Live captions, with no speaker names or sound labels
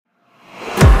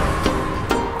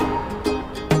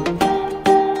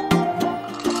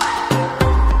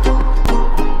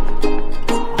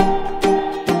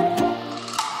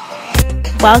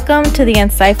Welcome to the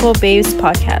Insightfulbabes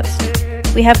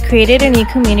podcast. We have created a new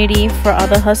community for all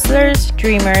the hustlers,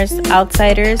 dreamers,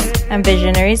 outsiders, and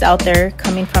visionaries out there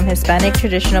coming from Hispanic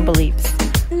traditional beliefs.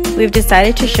 We've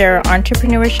decided to share our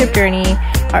entrepreneurship journey,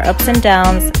 our ups and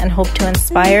downs, and hope to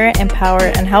inspire, empower,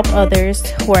 and help others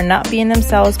who are not being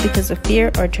themselves because of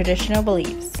fear or traditional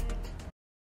beliefs.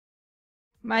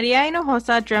 Maria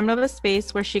Hinojosa dreamed of a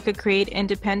space where she could create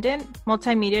independent,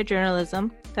 multimedia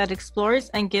journalism that explores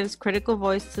and gives critical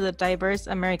voice to the diverse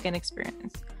American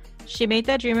experience. She made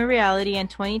that dream a reality in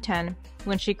 2010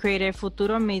 when she created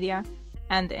Futuro Media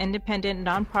and the independent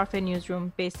nonprofit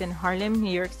newsroom based in Harlem,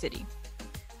 New York City,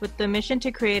 with the mission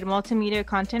to create multimedia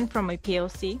content from a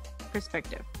POC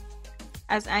perspective.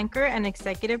 As anchor and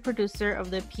executive producer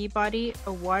of the Peabody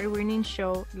Award Winning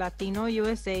show Latino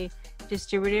USA,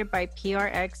 distributed by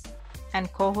PRX, and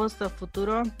co-host of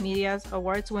Futuro Media's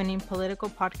awards-winning political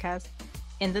podcast,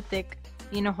 In the Thick,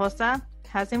 Hinojosa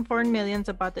has informed millions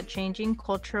about the changing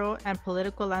cultural and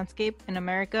political landscape in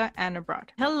America and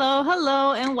abroad.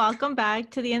 Hello, and welcome back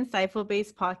to the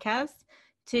Insightfulbabes podcast.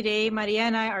 Today, Maria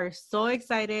and I are so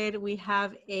excited. We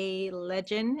have a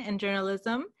legend in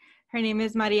journalism. Her name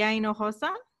is Maria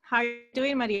Hinojosa. How are you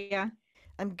doing, Maria?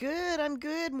 I'm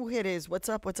good, mujeres. What's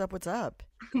up?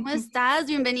 ¿Cómo estás?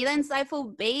 Bienvenida a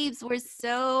Insightfulbabes. We're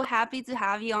so happy to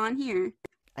have you on here.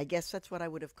 I guess that's what I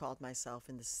would have called myself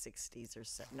in the 60s or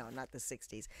so. No, not the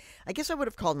 60s. I guess I would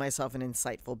have called myself an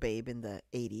insightful babe in the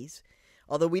 80s.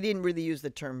 Although we didn't really use the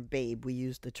term babe. We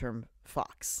used the term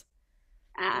fox.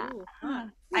 I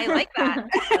like that.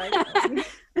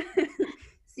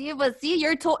 See,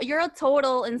 you're a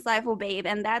total insightful babe,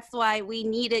 and that's why we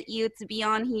needed you to be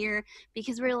on here,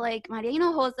 because we're like, Maria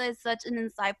Hinojosa is such an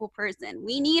insightful person.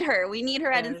 We need her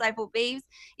at Insightfulbabes.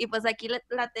 Y pues aquí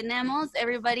la tenemos.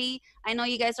 Everybody, I know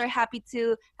you guys are happy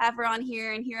to have her on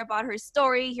here and hear about her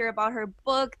story, hear about her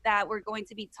book that we're going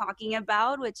to be talking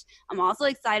about, which I'm also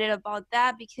excited about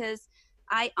that, because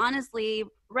I honestly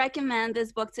recommend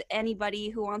this book to anybody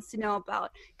who wants to know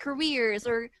about careers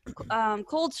or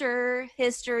culture,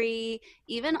 history,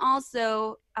 even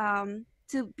also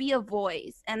to be a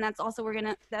voice. And that's also we're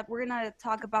gonna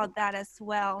talk about that as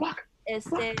well.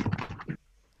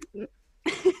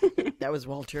 That was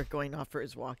Walter going off for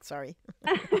his walk. Sorry.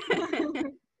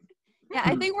 Yeah,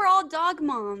 I think we're all dog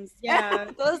moms. Yeah.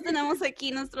 Todos tenemos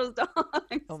aquí nuestros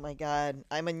dogs. Oh my God.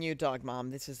 I'm a new dog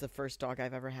mom. This is the first dog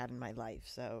I've ever had in my life.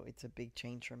 So it's a big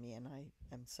change for me, and I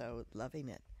am so loving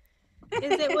it.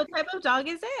 What type of dog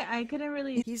is it? I couldn't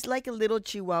really. He's like a little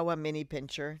Chihuahua mini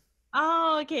pincher.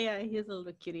 Oh, okay. Yeah, he's a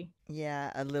little cutie.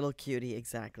 Yeah, a little cutie.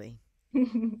 Exactly.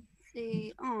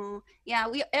 See, oh yeah,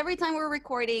 every time we're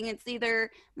recording, it's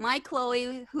either my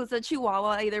Chloe, who's a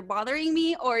Chihuahua, either bothering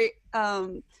me, or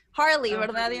Harley,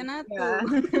 ¿verdad, Diana?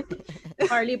 Yeah.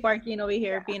 Harley barking over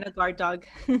here, being a guard dog.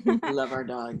 Love our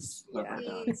dogs.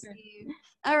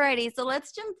 Alrighty, so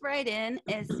let's jump right in.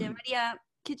 Maria,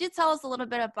 could you tell us a little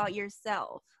bit about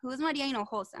yourself? Who's Maria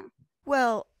Hinojosa?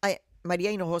 Well,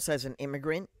 Maria Hinojosa is an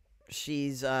immigrant.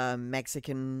 She's a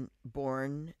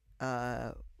Mexican-born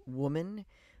woman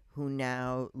who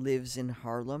now lives in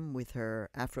Harlem with her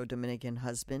Afro-Dominican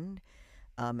husband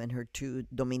and her two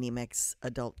Dominimex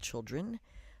adult children.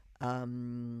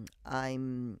 I'm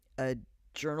a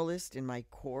journalist in my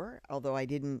core, although I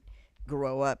didn't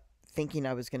grow up thinking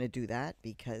I was going to do that,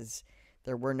 because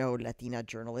there were no Latina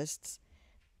journalists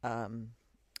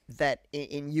that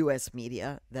in U.S.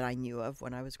 media that I knew of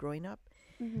when I was growing up.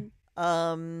 Mm-hmm.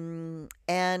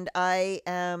 And I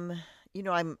am...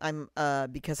 I'm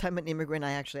because I'm an immigrant,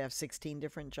 I actually have 16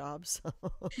 different jobs,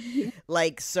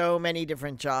 like so many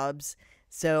different jobs.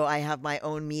 So I have my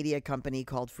own media company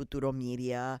called Futuro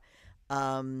Media.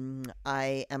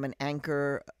 I am an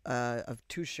anchor of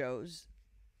two shows,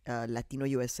 Latino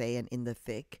USA and In the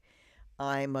Thick.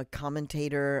 I'm a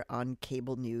commentator on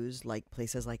cable news, like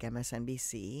places like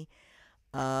MSNBC.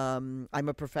 I'm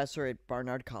a professor at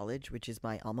Barnard College, which is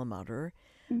my alma mater.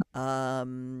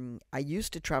 I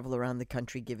used to travel around the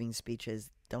country giving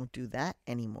speeches. Don't do that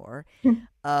anymore.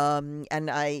 And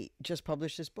I just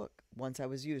published this book, Once I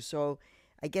Was You. So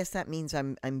I guess that means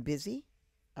I'm busy,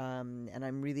 and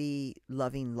I'm really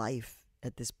loving life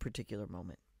at this particular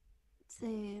moment.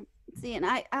 See, and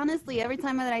I honestly, every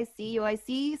time that I see you, I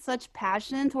see such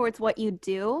passion towards what you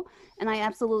do, and I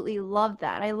absolutely love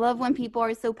that. I love when people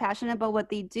are so passionate about what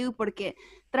they do, porque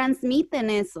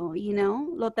transmiten eso,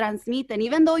 lo transmiten.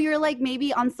 Even though you're like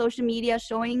maybe on social media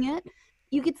showing it,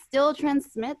 you could still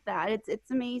transmit that. It's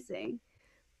amazing.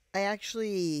 I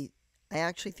actually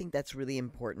think that's really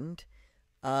important.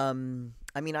 I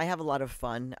mean, I have a lot of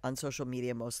fun on social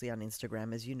media, mostly on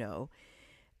Instagram, as you know.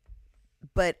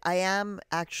 But I am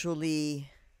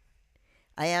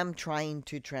trying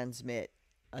to transmit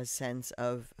a sense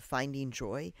of finding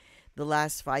joy. The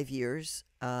last 5 years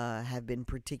have been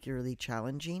particularly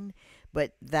challenging,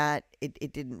 but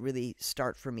it didn't really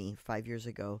start for me 5 years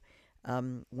ago.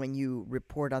 When you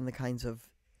report on the kinds of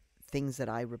things that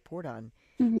I report on,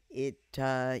 Mhm.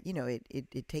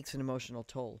 it takes an emotional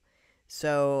toll.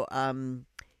 So,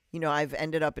 I've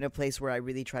ended up in a place where I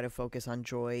really try to focus on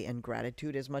joy and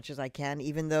gratitude as much as I can,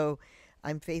 even though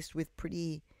I'm faced with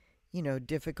pretty,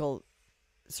 difficult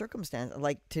circumstance.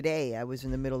 Like today, I was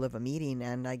in the middle of a meeting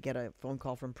and I get a phone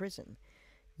call from prison.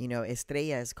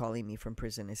 Estrella is calling me from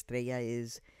prison. Estrella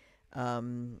is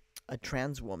a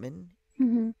trans woman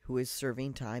Mhm. who is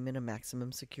serving time in a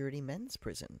maximum security men's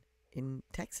prison in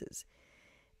Texas.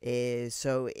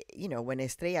 So, when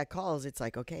Estrella calls, it's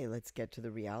like, okay, let's get to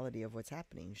the reality of what's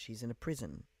happening. She's in a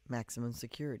prison, maximum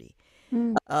security.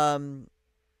 Mm.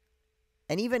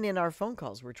 And even in our phone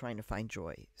calls, we're trying to find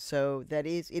joy. So it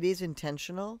is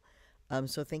intentional.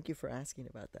 So thank you for asking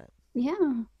about that.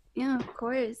 Yeah, of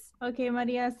course. Okay,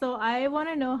 Maria. So I want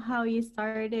to know how you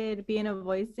started being a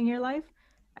voice in your life.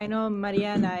 I know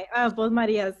Maria and I, both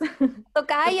Marias.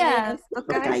 Tocayas.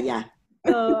 Tocaya.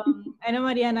 So I know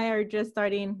Maria and I are just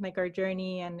starting like our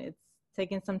journey, and it's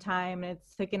taken some time.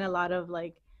 It's taken a lot of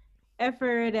like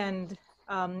effort, and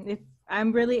if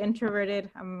I'm really introverted,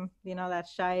 I'm that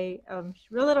shy,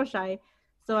 real little shy.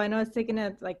 So I know it's taken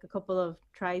a couple of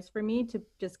tries for me to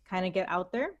just kind of get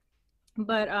out there.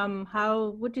 But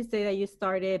how would you say that you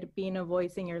started being a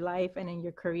voice in your life and in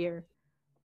your career?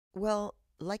 Well,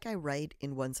 like I write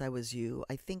in Once I Was You,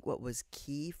 I think what was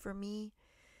key for me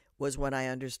was when I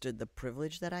understood the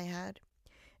privilege that I had.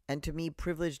 And to me,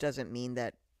 privilege doesn't mean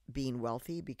that being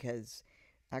wealthy, because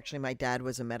actually my dad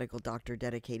was a medical doctor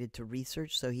dedicated to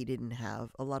research, so he didn't have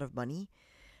a lot of money.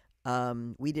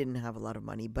 We didn't have a lot of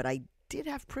money, but I did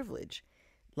have privilege.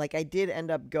 Like I did end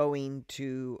up going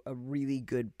to a really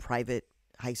good private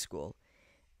high school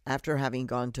after having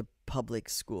gone to public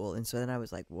school. And so then I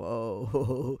was like,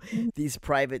 whoa, these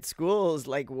private schools,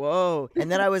 like, whoa. And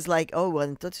then I was like, oh, well,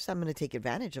 entonces I'm going to take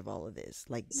advantage of all of this.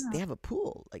 Like they have a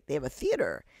pool, like they have a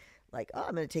theater. Like, oh,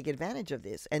 I'm going to take advantage of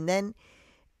this. And then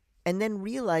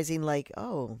realizing like,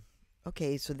 oh,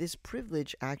 okay, so this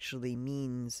privilege actually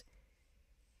means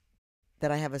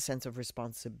that I have a sense of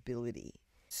responsibility.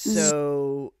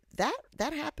 So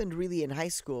that happened really in high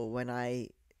school when I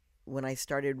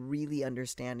started really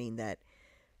understanding that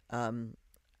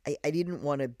I didn't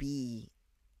want to be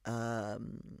a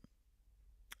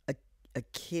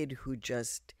kid who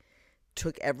just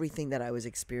took everything that I was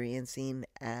experiencing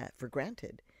for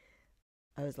granted.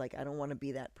 I was like, I don't want to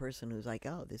be that person who's like,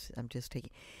 oh, I'm just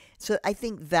taking. So I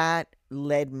think that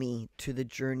led me to the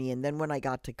journey. And then when I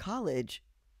got to college,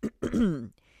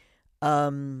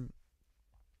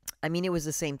 I mean, it was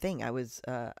the same thing. I was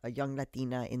a young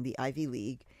Latina in the Ivy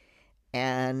League,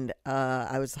 and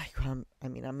I was like, I'm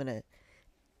going to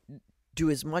do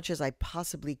as much as I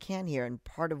possibly can here. And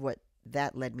part of what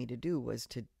that led me to do was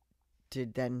to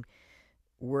then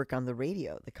work on the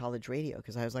radio, the college radio,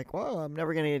 because I was like, whoa, I'm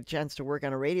never going to get a chance to work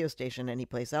on a radio station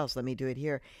anyplace else. Let me do it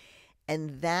here.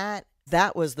 And that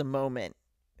was the moment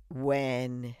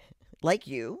when, like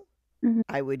you, Mhm.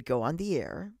 I would go on the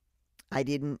air. I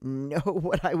didn't know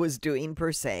what I was doing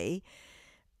per se.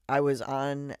 I was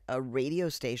on a radio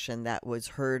station that was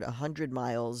heard 100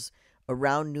 miles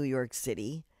around New York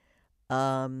City.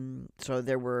 So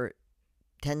there were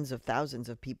tens of thousands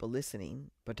of people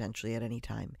listening, potentially at any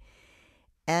time.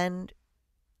 And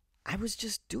I was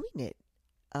just doing it.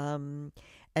 And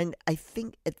I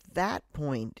think at that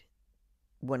point,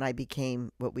 when I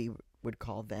became what we would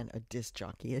call then a disc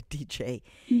jockey, a DJ,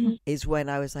 Mhm. is when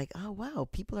I was like, oh, wow,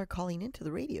 people are calling into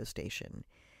the radio station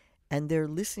and they're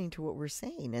listening to what we're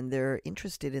saying, and they're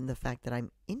interested in the fact that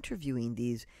I'm interviewing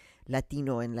these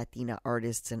Latino and Latina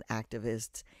artists and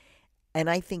activists. And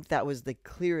I think that was the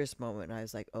clearest moment. I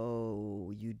was like,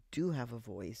 oh, you do have a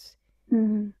voice.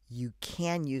 Mhm. You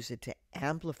can use it to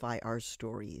amplify our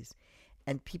stories,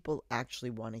 and people actually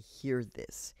want to hear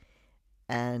this.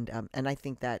 And I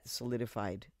think that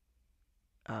solidified.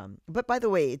 But by the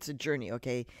way, it's a journey,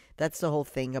 okay? That's the whole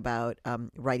thing about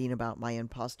writing about my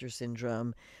imposter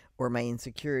syndrome or my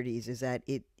insecurities, is that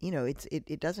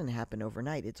it doesn't happen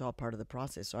overnight. It's all part of the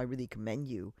process. So I really commend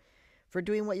you for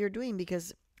doing what you're doing,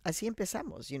 because así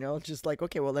empezamos, just like,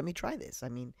 okay, well, let me try this. I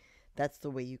mean, that's the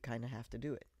way you kind of have to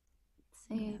do it.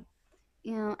 Same.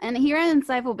 And here at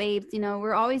Insightfulbabes,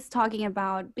 we're always talking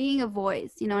about being a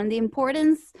voice, and the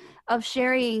importance of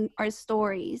sharing our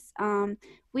stories.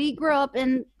 We grew up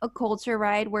in a culture,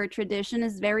 right, where tradition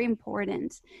is very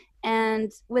important.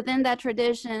 And within that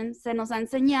tradition, se nos ha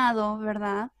enseñado,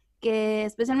 ¿verdad? Que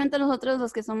especialmente nosotros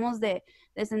los que somos de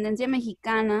descendencia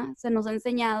mexicana, se nos ha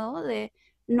enseñado de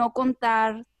no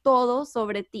contar todo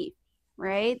sobre ti,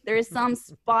 right? There's some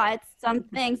spots, some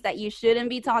things that you shouldn't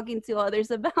be talking to others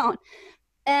about.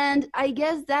 And I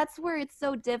guess that's where it's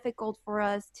so difficult for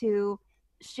us to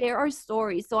share our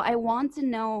stories. So I want to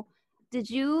know, did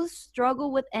you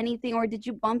struggle with anything, or did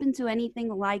you bump into anything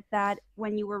like that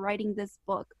when you were writing this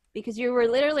book? Because you were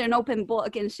literally an open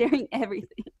book and sharing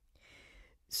everything.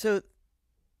 So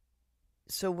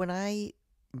when I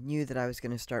knew that I was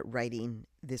going to start writing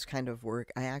this kind of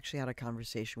work, I actually had a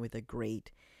conversation with a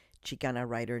great Chicana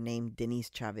writer named Denise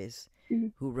Chavez,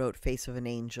 who wrote Face of an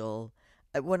Angel.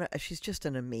 She's just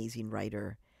an amazing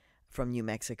writer from New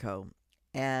Mexico.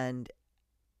 And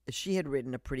she had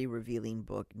written a pretty revealing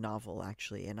novel,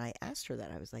 actually. And I asked her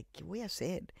that. I was like, ¿qué voy a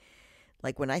hacer?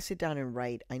 Like, when I sit down and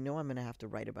write, I know I'm going to have to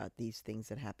write about these things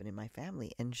that happen in my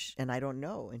family. And I don't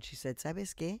know. And she said,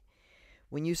 ¿sabes qué?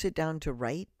 When you sit down to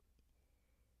write,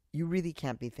 you really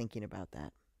can't be thinking about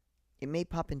that. It may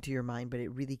pop into your mind, but it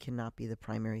really cannot be the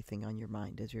primary thing on your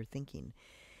mind as you're thinking.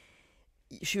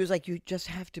 She was like, you just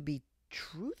have to be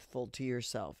truthful to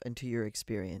yourself and to your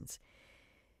experience.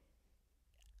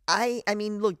 I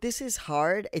mean, look, this is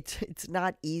hard. It's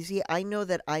not easy. I know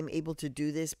that I'm able to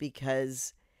do this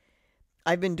because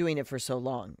I've been doing it for so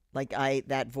long. Like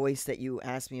that voice that you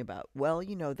asked me about. Well,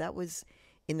 that was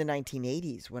in the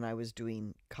 1980s when I was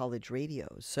doing college radio.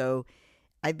 So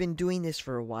I've been doing this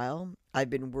for a while. I've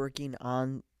been working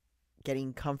on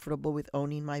getting comfortable with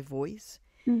owning my voice.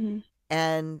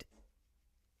 And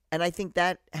I think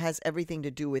that has everything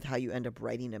to do with how you end up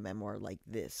writing a memoir like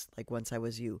this, like Once I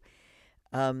Was You.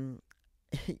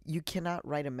 You cannot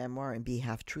write a memoir and be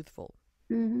half truthful.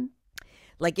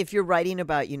 Like if you're writing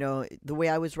about, the way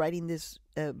I was writing this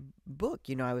book,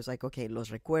 I was like, okay, los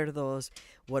recuerdos,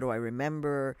 what do I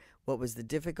remember? What was the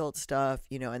difficult stuff?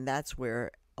 And that's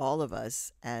where all of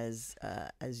us as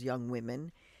young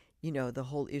women, the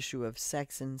whole issue of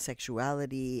sex and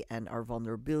sexuality and our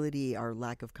vulnerability, our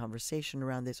lack of conversation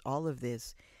around this, all of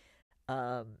this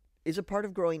is a part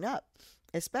of growing up,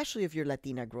 especially if you're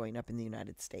Latina growing up in the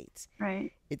United States.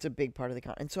 Right. It's a big part of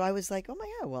the And so I was like, oh my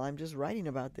God, well, I'm just writing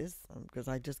about this because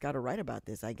I just got to write about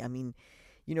this. I mean,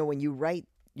 when you write,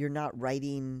 you're not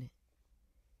writing.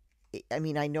 I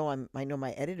mean, I know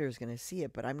my editor is going to see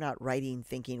it, but I'm not writing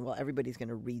thinking, well, everybody's going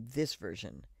to read this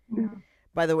version. Yeah.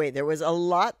 By the way, there was a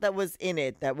lot that was in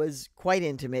it that was quite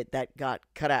intimate that got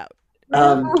cut out.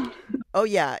 Oh,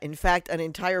 yeah. In fact, an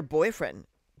entire boyfriend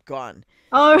gone.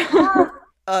 Oh,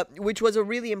 which was a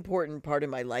really important part of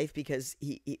my life because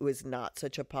he was not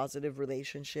such a positive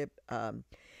relationship.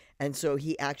 And so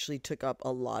he actually took up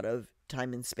a lot of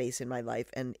time and space in my life.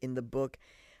 And in the book,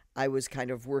 I was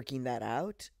kind of working that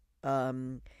out.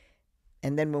 And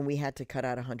then when we had to cut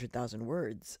out 100,000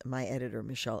 words, my editor,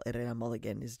 Michelle Herrera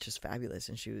Mulligan, is just fabulous.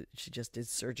 And she just is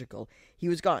surgical. He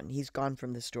was gone. He's gone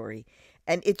from the story.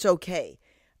 And it's okay.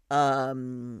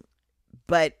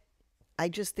 But I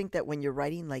just think that when you're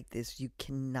writing like this, you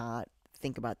cannot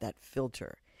think about that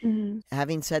filter.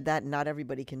 Having said that, not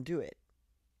everybody can do it.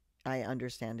 I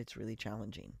understand it's really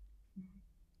challenging.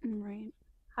 Right.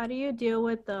 How do you deal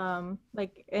with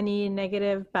like any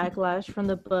negative backlash from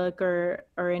the book or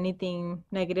anything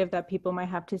negative that people might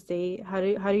have to say? How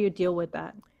do you deal with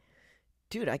that?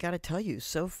 Dude, I gotta tell you,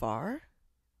 so far,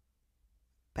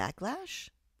 backlash?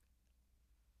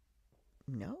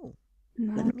 No.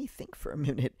 Let me think for a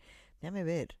minute. Déjame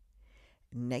ver.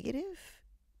 Negative?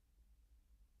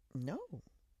 No.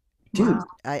 Dude, Wow.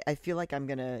 I feel like I'm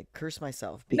gonna curse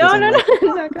myself No,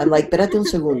 because I'm like, espérate un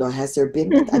segundo. Has there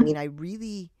been? I mean, I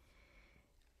really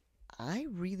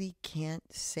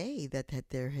can't say that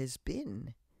there has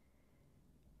been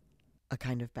a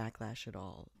kind of backlash at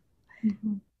all,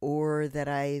 or that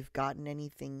I've gotten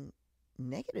anything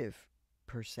negative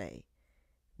per se,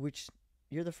 which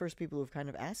you're the first people who've kind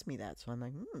of asked me that. So I'm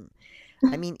like,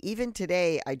 I mean, even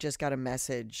today, I just got a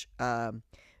message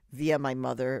via my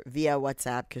mother, via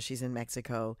WhatsApp, because she's in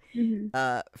Mexico,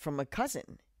 from a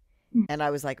cousin. And I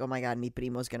was like, oh my God, mi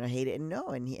primo's going to hate it. And no,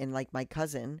 and like my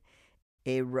cousin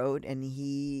wrote and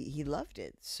he loved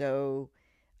it. So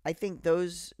I think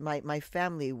my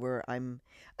family where I'm,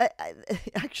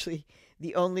 actually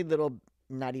the only little,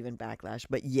 not even backlash,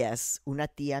 but yes, una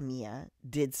tía mía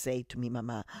did say to mi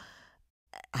mamá,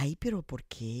 ay, pero ¿por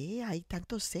qué hay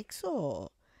tanto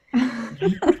sexo?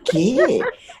 ¿Por qué?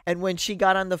 And when she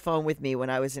got on the phone with me when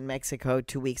I was in Mexico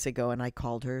 2 weeks ago and I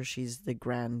called her, she's the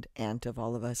grand aunt of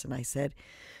all of us, and I said,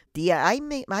 tía, ay,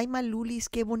 Malulis,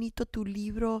 qué bonito tu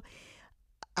libro.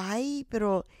 Ay,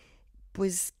 pero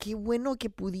pues qué bueno que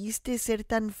pudiste ser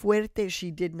tan fuerte.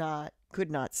 She could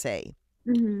not say.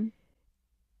 Mm-hmm.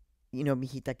 You know,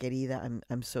 mijita querida,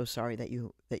 I'm so sorry that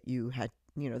you had,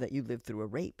 you know, that you lived through a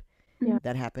rape Yeah.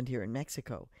 that happened here in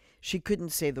Mexico. She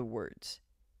couldn't say the words.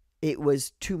 It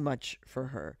was too much for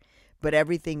her. But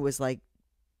everything was like,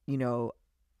 you know,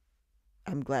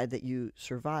 I'm glad that you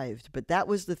survived. But that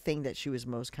was the thing that she was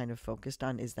most kind of focused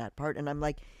on, is that part. And I'm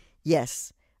like,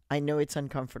 yes, I know it's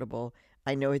uncomfortable.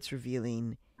 I know it's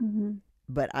revealing. Mm-hmm.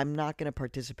 But I'm not going to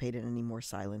participate in any more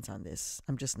silence on this.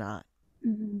 I'm just not.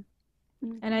 Mm-hmm.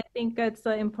 And I think it's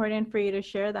important for you to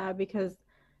share that, because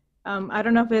I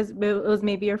don't know if it was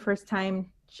maybe your first time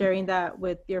sharing that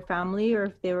with your family, or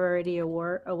if they were already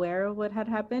aware of what had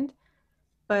happened.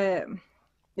 But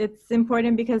it's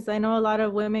important because I know a lot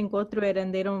of women go through it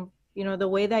and they don't, you know, the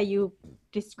way that you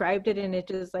described it, and it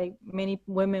just like many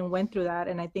women went through that.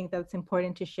 And I think that's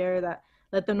important to share that,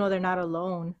 let them know they're not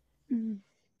alone. Mm-hmm.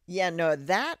 Yeah, no,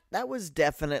 that was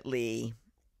definitely,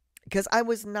 because I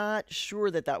was not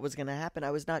sure that was going to happen.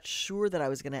 I was not sure that I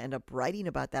was going to end up writing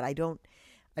about that.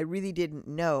 I really didn't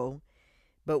know.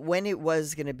 But when it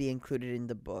was going to be included in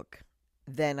the book,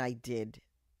 then I did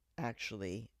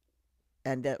actually.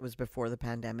 And that was before the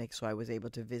pandemic, so I was able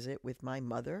to visit with my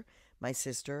mother, my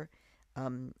sister,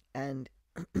 and and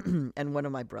one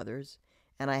of my brothers.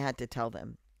 And I had to tell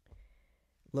them,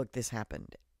 look, this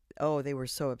happened. Oh, they were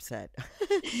so upset.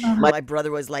 My brother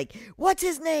was like, what's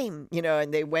his name? You know,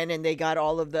 and they went and they got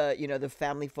all of the, you know, the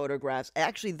family photographs.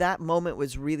 Actually, that moment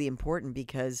was really important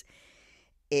because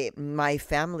my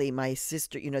family, my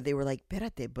sister, you know, they were like,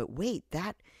 espérate, but wait,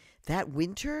 that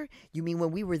winter? You mean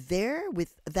when we were there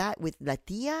with La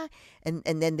Tia? And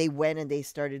then they went and they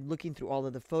started looking through all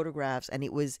of the photographs. And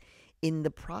it was in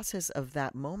the process of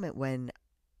that moment when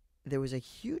there was a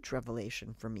huge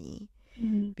revelation for me.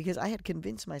 Mm-hmm. Because I had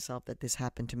convinced myself that this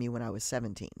happened to me when I was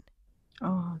 17.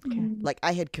 Oh, okay. Mm-hmm. Like,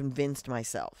 I had convinced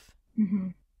myself. Mm-hmm.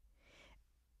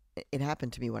 It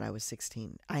happened to me when I was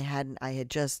 16. I had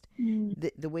just,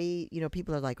 the way, you know,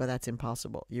 people are like, oh, that's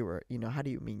impossible. You were, you know, how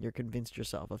do you mean you're convinced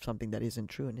yourself of something that isn't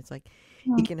true? And it's like,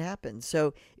 it can happen.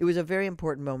 So it was a very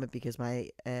important moment because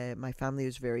my family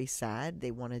was very sad.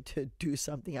 They wanted to do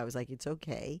something. I was like, it's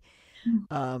okay.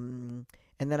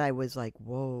 And then I was like,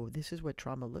 whoa, this is what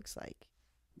trauma looks like.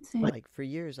 Same. Like, for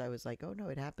years, I was like, oh, no,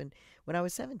 it happened when I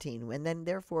was 17. And then,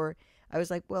 therefore, I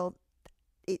was like, well,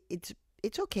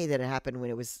 it's okay that it happened when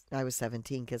I was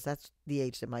 17, because that's the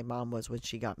age that my mom was when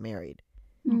she got married.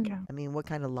 Okay. I mean, what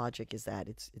kind of logic is that?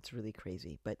 It's really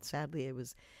crazy. But sadly,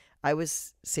 I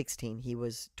was 16. He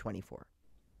was 24.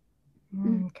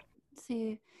 Okay.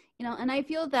 See, you know, and I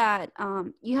feel that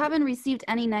you haven't received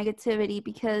any negativity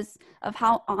because of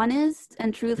how honest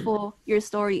and truthful your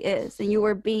story is, and you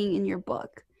were being in your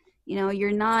book. You know,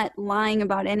 you're not lying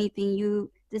about anything.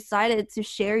 You decided to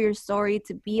share your story,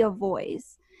 to be a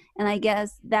voice. And I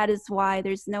guess that is why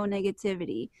there's no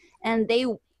negativity. And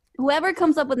whoever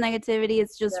comes up with negativity,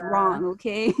 it's just wrong,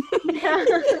 okay?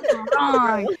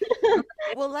 Wrong.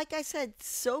 Well, like I said,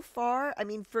 so far, I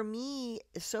mean, for me,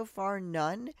 so far,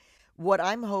 none. What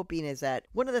I'm hoping is that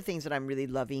one of the things that I'm really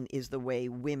loving is the way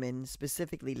women,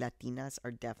 specifically Latinas,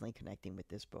 are definitely connecting with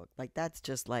this book. Like, that's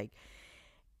just like,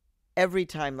 every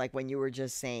time, like when you were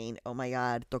just saying, oh my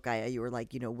God, Tocaya, you were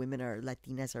like, you know,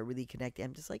 Latinas are really connected.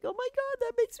 I'm just like, oh my God,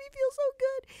 that makes me feel so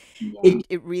good. Yeah.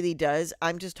 It really does.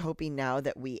 I'm just hoping now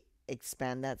that we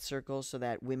expand that circle so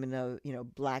that women, you know,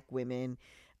 Black women,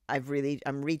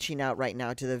 I'm reaching out right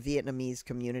now to the Vietnamese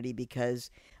community,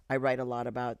 because I write a lot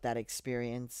about that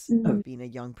experience of being a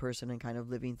young person and kind of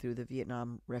living through the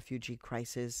Vietnam refugee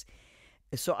crisis.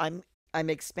 So I'm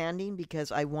expanding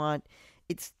because I want,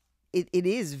 it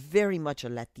is very much a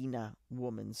Latina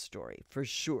woman's story, for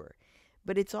sure.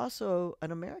 But it's also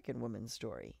an American woman's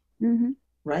story. Mm-hmm.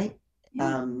 Right?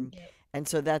 And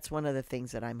so that's one of the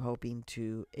things that I'm hoping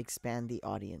to expand the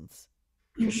audience.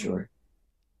 For sure.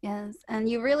 Yes, and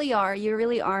you really are,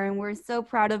 and we're so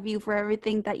proud of you for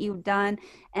everything that you've done,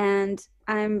 and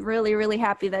I'm really, really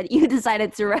happy that you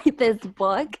decided to write this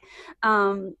book.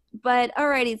 But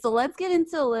alrighty, so let's get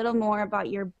into a little more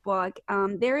about your book.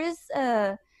 There is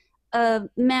a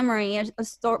memory, a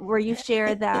story where you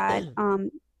share that,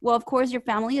 well, of course, your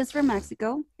family is from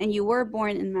Mexico, and you were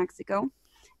born in Mexico,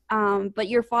 but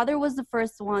your father was the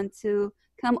first one to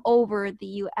come over the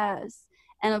U.S.,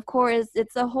 and of course,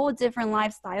 it's a whole different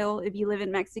lifestyle if you live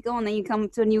in Mexico and then you come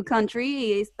to a new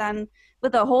country, están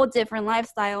with a whole different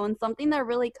lifestyle. And something that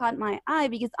really caught my eye,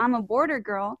 because I'm a border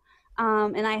girl,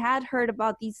 and I had heard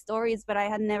about these stories, but I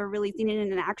had never really seen it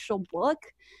in an actual book.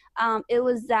 It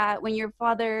was that when your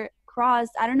father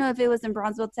crossed, I don't know if it was in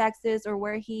Brownsville, Texas, or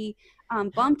where he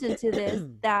bumped into this,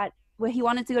 that where he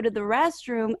wanted to go to the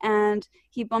restroom and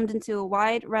he bumped into a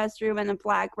white restroom and a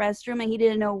black restroom, and he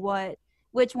didn't know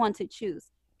which one to choose.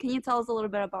 Can you tell us a little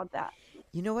bit about that?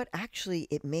 You know what? Actually,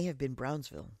 it may have been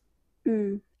Brownsville.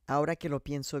 Mm. Ahora que lo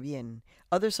pienso bien.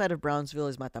 Other side of Brownsville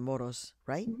is Matamoros,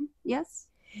 right? Mm-hmm. Yes,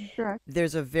 correct.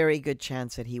 There's a very good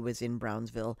chance that he was in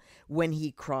Brownsville when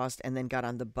he crossed and then got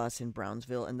on the bus in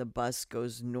Brownsville, and the bus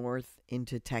goes north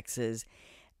into Texas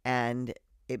and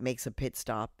it makes a pit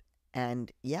stop,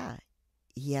 and yeah,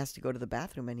 he has to go to the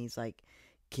bathroom, and he's like,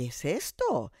 ¿Qué es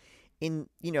esto? In,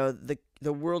 you know,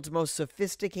 the world's most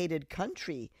sophisticated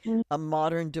country, a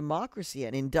modern democracy,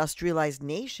 an industrialized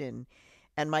nation.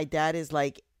 And my dad is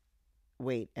like,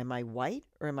 wait, am I white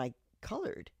or am I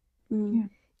colored? Mm.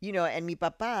 You know, and mi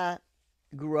papá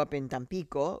grew up in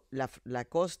Tampico, La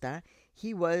Costa.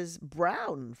 He was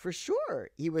brown for sure.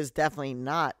 He was definitely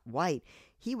not white.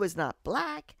 He was not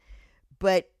black.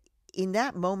 But in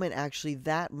that moment, actually,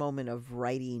 that moment of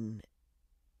writing,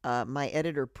 my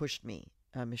editor pushed me.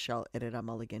 Michelle Herrera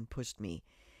Mulligan pushed me.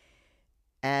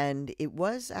 And it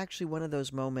was actually one of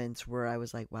those moments where I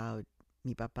was like, wow,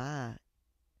 mi papá,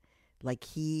 like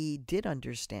he did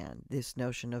understand this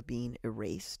notion of being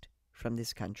erased from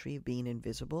this country, of being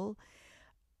invisible.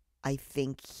 I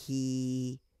think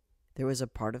there was a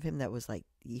part of him that was like,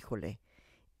 híjole,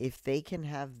 if they can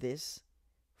have this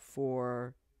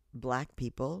for black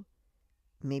people,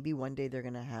 maybe one day they're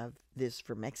going to have this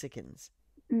for Mexicans.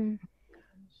 Mm.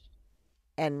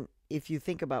 And if you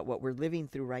think about what we're living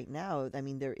through right now, I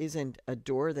mean, there isn't a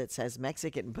door that says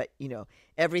Mexican, but, you know,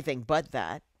 everything but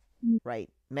that, right?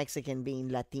 Mexican being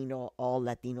Latino, all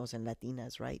Latinos and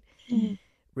Latinas, right? Mm-hmm.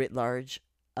 Writ large.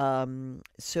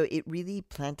 So it really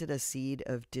planted a seed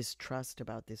of distrust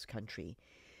about this country,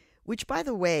 which, by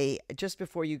the way, just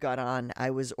before you got on, I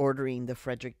was ordering the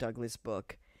Frederick Douglass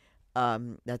book.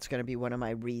 That's going to be one of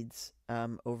my reads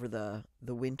over the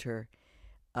winter.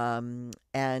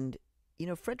 And, you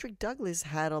know, Frederick Douglass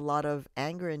had a lot of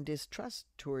anger and distrust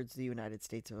towards the United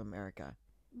States of America.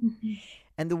 Mm-hmm.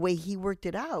 And the way he worked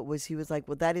it out was he was like,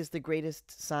 well, that is the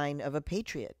greatest sign of a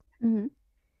patriot, Mm-hmm.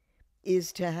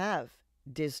 is to have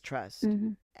distrust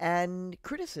and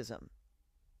criticism.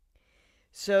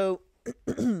 So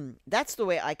that's the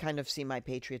way I kind of see my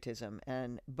patriotism.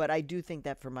 But I do think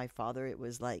that for my father, it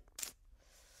was like,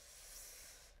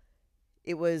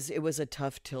 it was a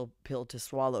tough pill to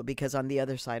swallow, because on the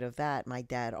other side of that, my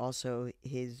dad also,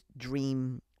 his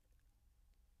dream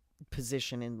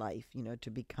position in life, you know,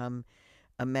 to become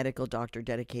a medical doctor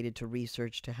dedicated to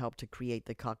research to help to create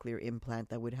the cochlear implant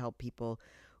that would help people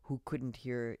who couldn't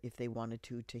hear if they wanted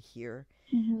to hear.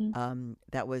 Mm-hmm.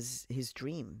 That was his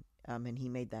dream, and he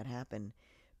made that happen.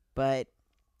 But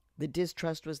the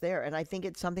distrust was there, and I think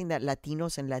it's something that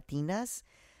Latinos and Latinas,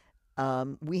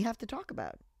 we have to talk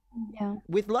about. Yeah.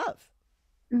 With love.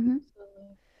 Mm-hmm.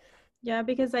 Yeah,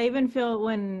 because I even feel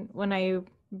when I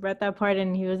read that part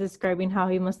and he was describing how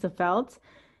he must have felt,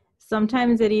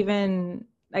 sometimes it even,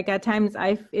 like at times,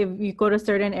 if you go to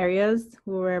certain areas,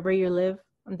 wherever you live,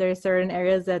 there's certain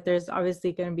areas that there's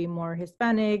obviously going to be more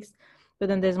Hispanics, but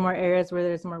then there's more areas where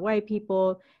there's more white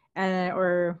people, and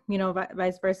or, you know,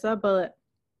 vice versa. But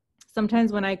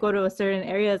sometimes when I go to certain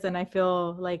areas and I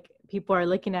feel like people are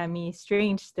looking at me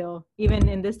strange still, even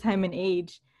in this time and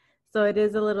age. So it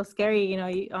is a little scary, you know,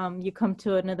 you come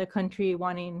to another country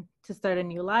wanting to start a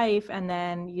new life, and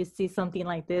then you see something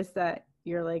like this that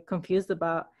you're like confused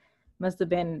about. Must have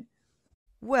been.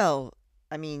 Well,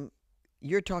 I mean,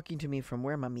 you're talking to me from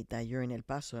where, mamita? You're in El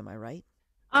Paso, am I right?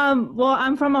 Well,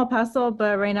 I'm from El Paso,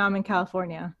 but right now I'm in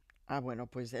California. Ah, bueno,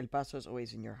 pues El Paso is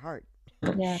always in your heart.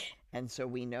 Yeah. And so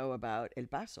we know about El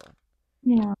Paso.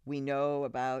 Yeah. We know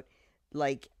about,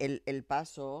 like, El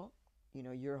Paso, you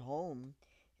know, your home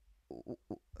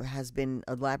has been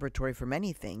a laboratory for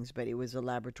many things, but it was a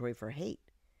laboratory for hate,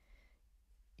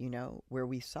 you know, where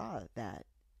we saw that.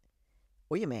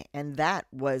 Óyeme, and that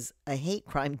was a hate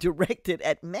crime directed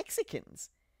at Mexicans.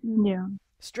 Yeah.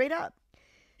 Straight up.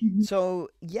 Mm-hmm. So,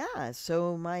 yeah,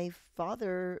 so my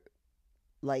father,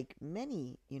 like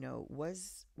many, you know,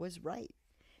 was right.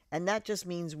 And that just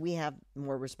means we have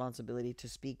more responsibility to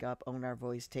speak up, own our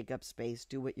voice, take up space,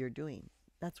 do what you're doing.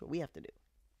 That's what we have to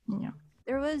do. Yeah.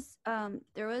 There was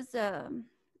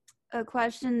a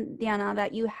question, Diana,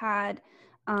 that you had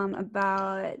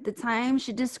about the time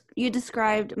you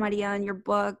described, Maria, in your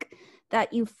book,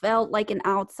 that you felt like an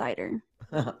outsider.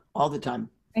 All the time.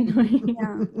 I know.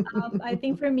 Yeah. I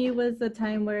think for me was the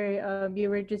time where you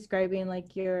were describing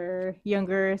like your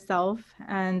younger self,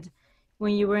 and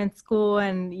when you were in school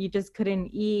and you just couldn't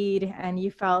eat and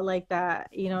you felt like that,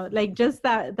 like just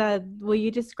that what you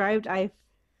described, I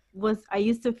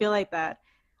used to feel like that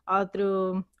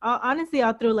honestly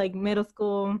all through like middle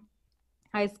school,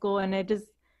 high school, and it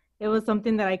was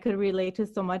something that I could relate to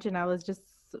so much. And I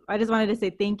just wanted to say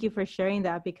thank you for sharing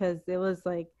that, because it was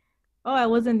like, oh, I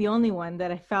wasn't the only one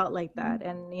that I felt like that.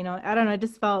 And I don't know, it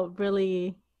just felt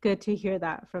really good to hear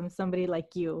that from somebody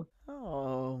like you.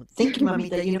 Oh, thank you,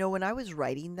 Mamita. When I was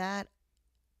writing that,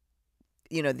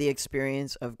 the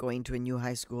experience of going to a new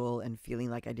high school and feeling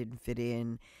like I didn't fit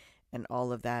in and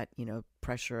all of that,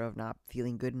 pressure of not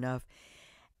feeling good enough.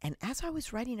 And as I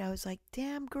was writing, I was like,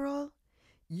 damn, girl,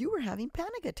 you were having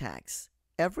panic attacks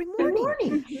every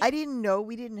morning. I didn't know,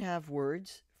 we didn't have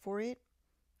words for it.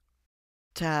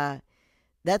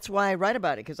 That's why I write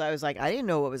about it, because I was like, I didn't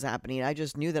know what was happening. I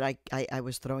just knew that I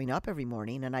was throwing up every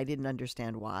morning, and I didn't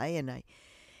understand why.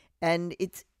 And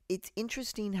it's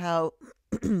interesting how,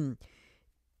 when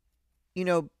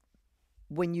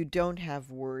you don't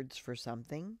have words for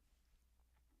something,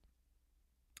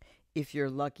 if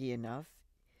you're lucky enough,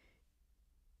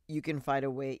 you can find a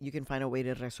way. You can find a way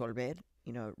to resolver,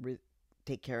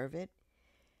 take care of it.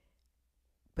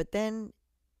 But then,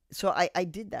 so I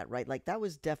did that, right? Like, that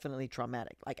was definitely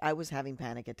traumatic. Like, I was having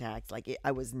panic attacks. Like,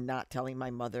 I was not telling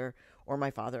my mother or my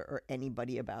father or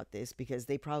anybody about this, because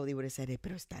they probably would have said,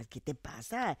 pero estás, ¿qué te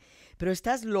pasa? Pero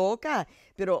estás loca.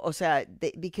 Pero, o sea,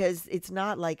 because it's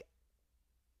not like,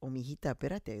 oh, mijita,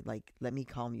 espérate, like, let me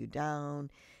calm you down.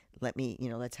 Let me,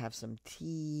 let's have some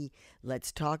tea.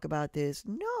 Let's talk about this.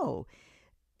 No.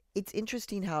 It's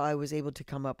interesting how I was able to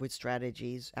come up with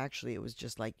strategies. Actually, it was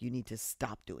just like, you need to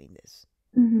stop doing this.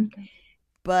 Mm-hmm.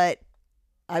 But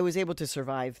I was able to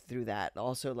survive through that.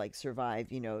 Also, like, survive,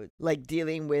 like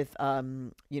dealing with,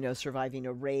 surviving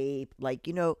a rape. Like,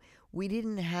 we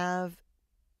didn't have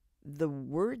the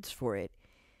words for it.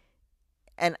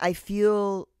 And I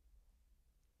feel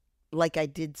like I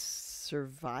did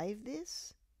survive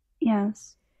this.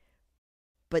 Yes.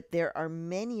 But there are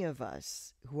many of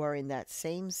us who are in that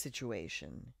same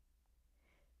situation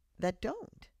that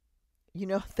don't.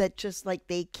 That just like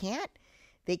they can't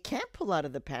pull out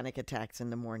of the panic attacks in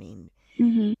the morning.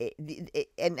 Mm-hmm.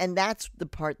 And that's the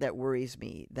part that worries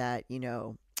me, that,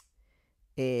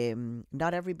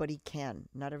 not everybody can.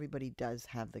 Not everybody does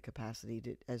have the capacity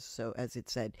to, as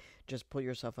it said, just pull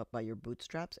yourself up by your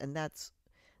bootstraps. And that's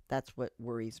what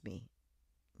worries me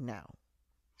now.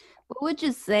 What would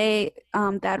you say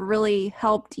that really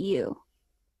helped you?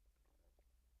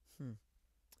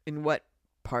 In what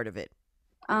part of it?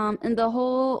 In the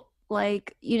whole,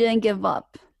 like, you didn't give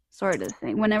up sort of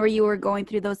thing whenever you were going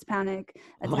through those panic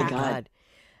attacks. Oh my God.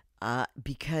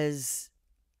 Because,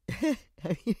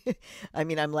 I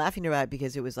mean, I'm laughing about it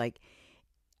because it was like,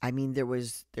 I mean, it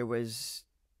was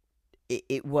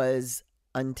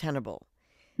untenable.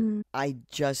 Mm. I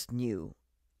just knew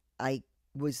I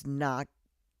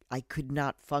could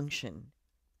not function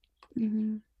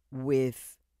Mm-hmm.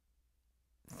 with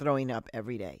throwing up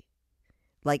every day.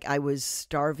 Like, I was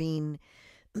starving.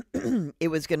 It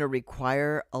was going to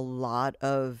require a lot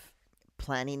of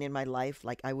planning in my life.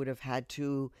 Like, I would have had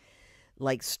to,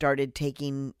 like, started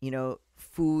taking,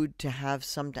 food to have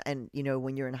some, and,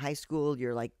 when you're in high school,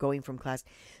 you're like going from class.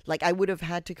 Like, I would have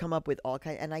had to come up with all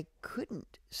kinds, and I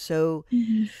couldn't. So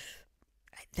Mm-hmm.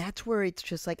 that's where it's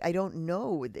just like, I don't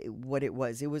know what it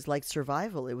was. It was like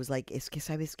survival. It was like, es que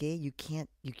sabes que you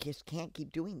just can't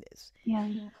keep doing this. Yeah.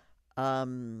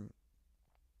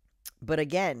 But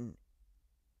again,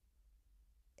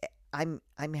 I'm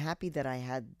happy that I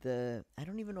had I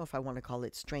don't even know if I want to call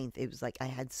it strength. It was like I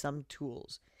had some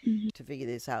tools Mm-hmm. to figure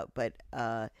this out. But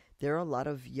there are a lot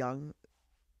of young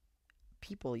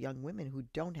people, young women who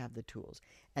don't have the tools.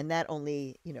 And that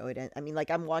only, I mean,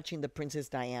 like, I'm watching the Princess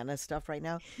Diana stuff right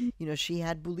now. She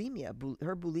had bulimia.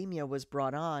 Her bulimia was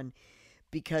brought on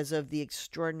because of the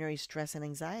extraordinary stress and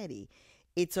anxiety.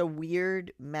 It's a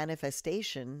weird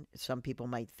manifestation, some people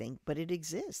might think, but it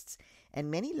exists. And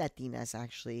many Latinas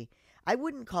actually, I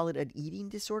wouldn't call it an eating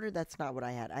disorder. That's not what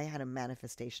I had. I had a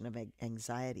manifestation of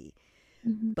anxiety.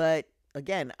 Mm-hmm. But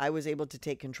again, I was able to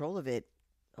take control of it.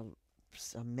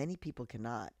 So many people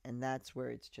cannot. And that's where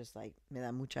it's just like, me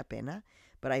da mucha pena.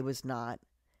 But I was not.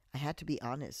 I had to be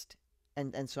honest.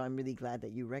 And so I'm really glad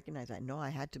that you recognize that. No, I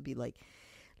had to be like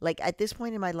at this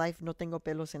point in my life, no tengo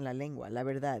pelos en la lengua, la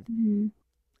verdad.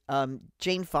 Mm-hmm.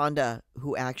 Jane Fonda,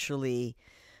 who actually,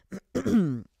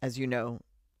 as you know,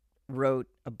 wrote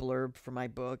a blurb for my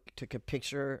book, took a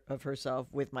picture of herself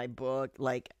with my book.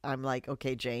 Like, I'm like,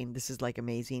 okay, Jane, this is like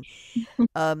amazing.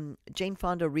 Jane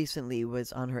Fonda recently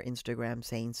was on her Instagram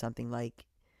saying something like,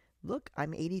 look,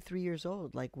 I'm 83 years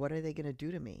old. Like, what are they going to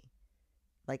do to me?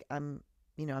 Like, I'm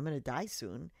going to die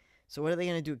soon. So what are they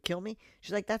going to do? Kill me?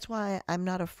 She's like, that's why I'm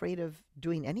not afraid of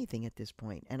doing anything at this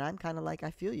point. And I'm kind of like,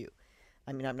 I feel you.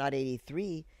 I mean, I'm not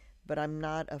 83, but I'm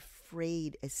not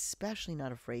afraid, especially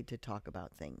not afraid to talk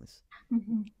about things.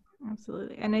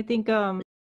 Absolutely. And I think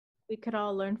we could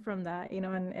all learn from that,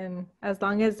 and as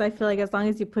long as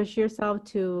you push yourself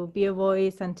to be a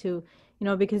voice and to,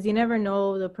 because you never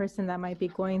know the person that might be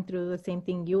going through the same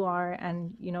thing you are,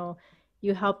 and,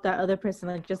 you help that other person,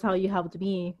 like just how you helped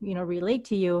me, relate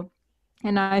to you.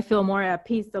 And I feel more at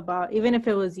peace about, even if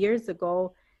it was years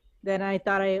ago, then I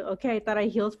thought I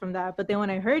healed from that. But then when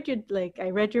I heard you, like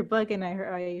I read your book and I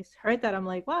heard that, I'm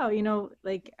like, wow,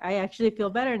 like I actually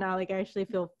feel better now. Like I actually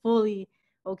feel fully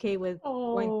okay with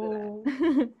going through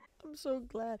that. I'm so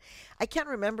glad. I can't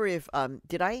remember if,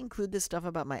 did I include this stuff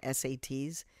about my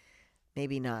SATs?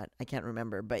 Maybe not. I can't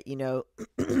remember. But,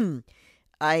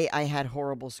 I had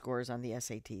horrible scores on the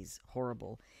SATs.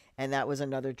 Horrible. And that was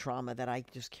another trauma that I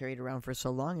just carried around for so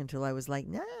long until I was like,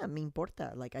 nah, me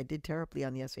importa. Like, I did terribly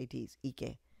on the SATs. ¿Y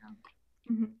qué?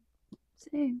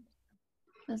 Sí.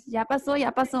 Pues ya pasó,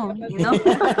 ya pasó.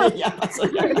 Ya pasó.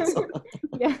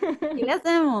 ¿Qué le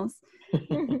hacemos?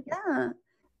 Yeah.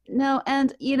 No,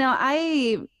 and,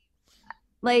 I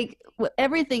like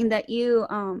everything that you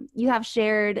have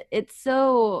shared. It's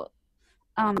so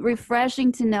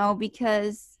refreshing to know,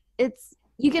 because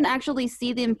you can actually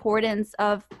see the importance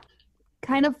of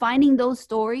kind of finding those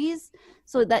stories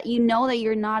so that you know that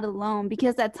you're not alone,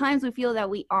 because at times we feel that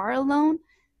we are alone,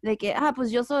 de que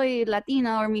pues yo soy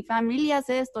Latina, or mi familia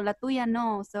es esto, la tuya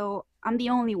no, so I'm the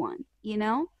only one,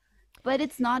 but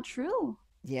it's not true.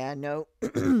 Yeah, no.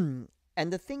 And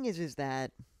the thing is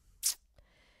that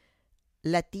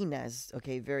Latinas,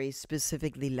 okay, very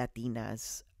specifically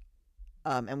Latinas,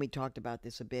 and we talked about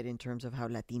this a bit in terms of how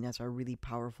Latinas are really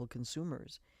powerful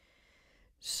consumers.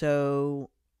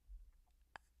 So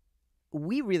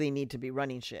we really need to be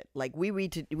running shit. Like we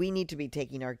need to be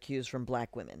taking our cues from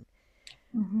Black women.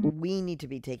 We need to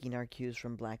be taking our cues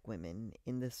from Black women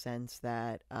in the sense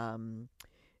that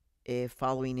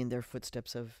following in their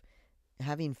footsteps of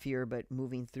having fear, but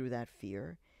moving through that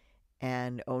fear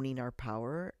and owning our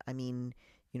power. I mean,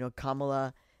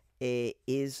 Kamala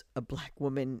is a Black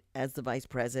woman as the vice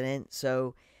president.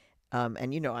 So,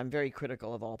 and I'm very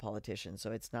critical of all politicians.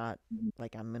 So it's not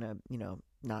like I'm going to,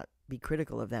 not be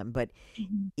critical of them. But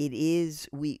it is,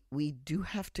 we do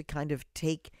have to kind of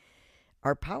take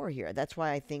our power here. That's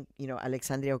why I think,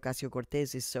 Alexandria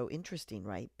Ocasio-Cortez is so interesting,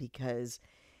 right? Because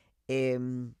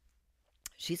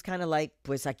she's kind of like,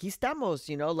 pues aquí estamos,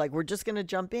 like we're just going to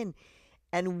jump in.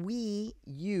 And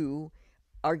you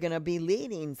are going to be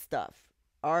leading stuff.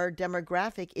 Our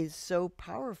demographic is so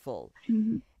powerful.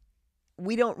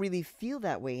 We don't really feel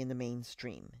that way in the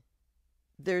mainstream.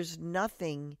 There's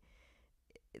nothing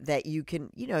that you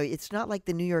can, it's not like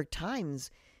the New York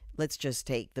Times. Let's just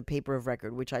take the paper of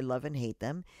record, which I love and hate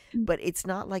them. But it's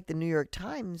not like the New York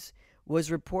Times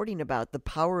was reporting about the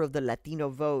power of the Latino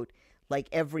vote like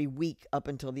every week up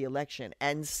until the election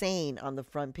and saying on the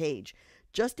front page,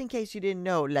 just in case you didn't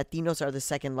know, Latinos are the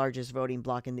second largest voting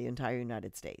bloc in the entire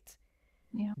United States.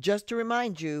 Yeah. Just to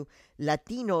remind you,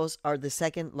 Latinos are the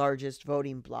second largest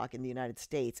voting bloc in the United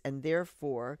States, and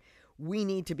therefore we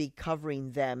need to be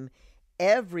covering them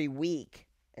every week,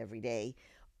 every day.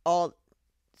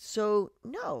 So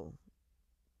no,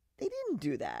 they didn't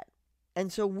do that.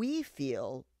 And so we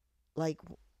feel like,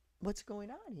 what's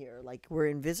going on here? Like we're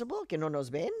invisible, que no nos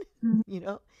ven,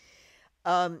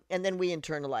 and then we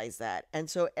internalize that. And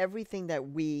so everything that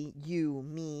you,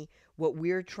 me, what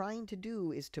we're trying to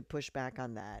do is to push back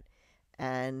on that.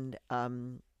 And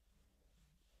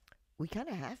we kind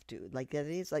of have to. Like that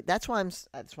is like that's why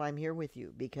I'm here with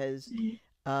you, because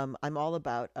I'm all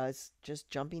about us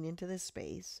just jumping into this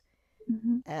space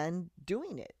and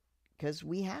doing it, because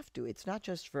we have to. It's not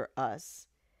just for us.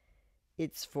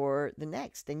 It's for the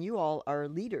next. And you all are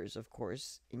leaders, of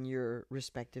course, in your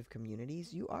respective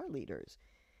communities. You are leaders.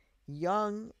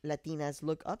 Young Latinas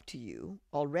look up to you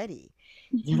already.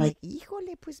 They're like,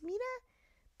 híjole, pues mira,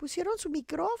 pusieron su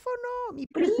micrófono, mi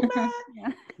prima,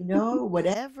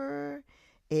 whatever.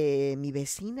 Mi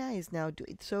vecina is now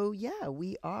doing. So yeah,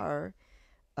 we are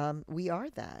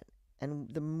that.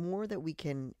 And the more that we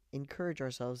can encourage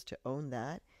ourselves to own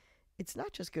that, it's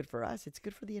not just good for us, it's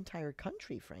good for the entire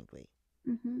country, frankly.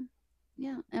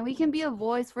 Yeah, and we can be a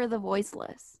voice for the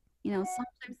voiceless.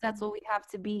 Sometimes that's what we have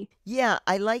to be. Yeah,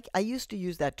 I used to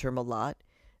use that term a lot,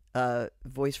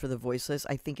 voice for the voiceless.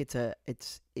 I think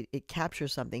it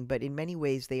captures something, but in many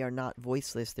ways they are not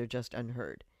voiceless, they're just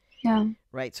unheard. Yeah.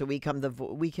 right? So we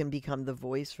can become the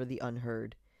voice for the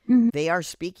unheard. Mhm. They are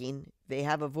speaking. They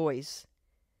have a voice.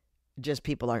 Just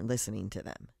people aren't listening to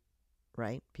them,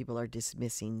 right? People are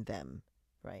dismissing them,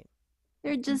 right?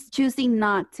 They're just choosing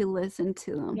not to listen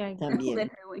to them. Yeah, También.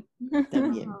 Literally.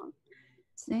 También.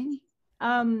 See?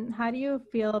 How do you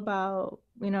feel about,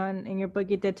 in your book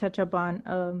you did touch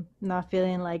upon not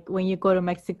feeling like when you go to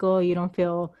Mexico you don't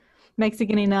feel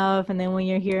Mexican enough, and then when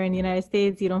you're here in the United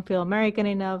States you don't feel American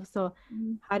enough. So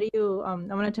how do you I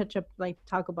want to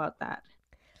talk about that.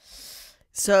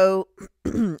 So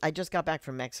I just got back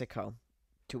from Mexico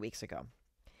 2 weeks ago.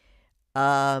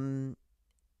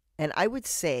 And I would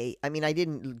say, I mean, I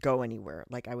didn't go anywhere.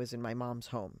 Like, I was in my mom's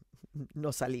home. No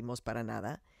salimos para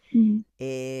nada.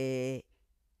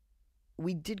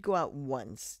 We did go out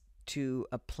once to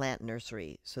a plant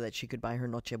nursery so that she could buy her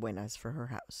Nochebuenas for her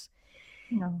house.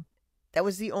 No. That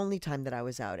was the only time that I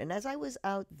was out. And as I was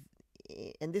out,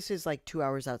 and this is like 2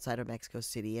 hours outside of Mexico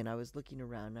City, and I was looking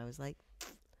around, and I was like,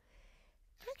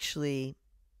 actually,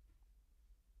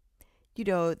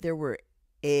 there were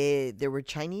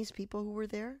Chinese people who were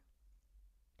there.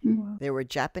 Wow. There were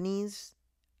Japanese.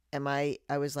 I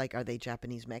was like, are they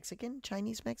Japanese Mexican?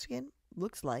 Chinese Mexican?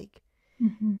 Looks like.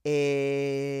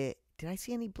 Did I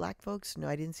see any black folks? No,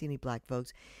 I didn't see any black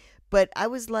folks. But I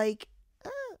was like,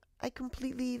 I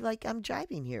completely, like, I'm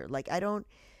jiving here. Like, I don't,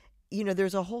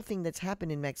 there's a whole thing that's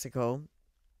happened in Mexico.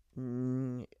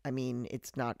 I mean,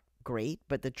 it's not great,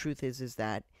 but the truth is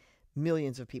that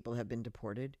millions of people have been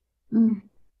deported.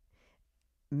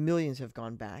 Millions have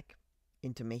gone back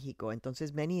into Mexico.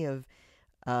 Entonces, many of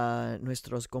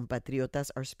nuestros compatriotas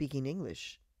are speaking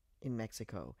English in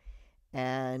Mexico.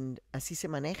 And así se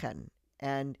manejan.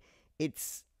 And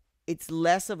it's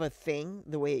less of a thing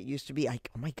the way it used to be. Like,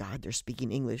 oh my God, they're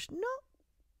speaking English. No.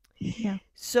 Yeah.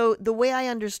 So the way I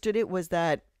understood it was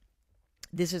that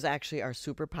this is actually our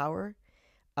superpower.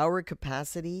 Our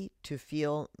capacity to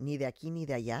feel ni de aquí ni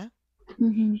de allá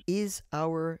is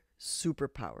our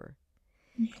superpower.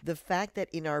 The fact that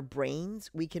in our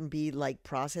brains we can be like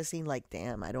processing, like,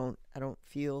 damn, I don't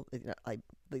feel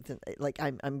like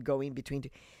I'm going between two.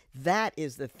 That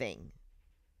is the thing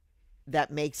that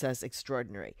makes us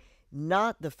extraordinary,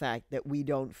 not the fact that we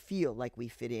don't feel like we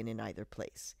fit in either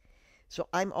place. So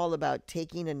I'm all about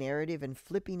taking a narrative and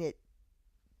flipping it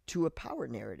to a power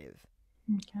narrative.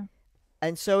 Okay.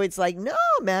 And so it's like, no,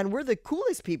 man, we're the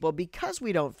coolest people because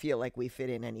we don't feel like we fit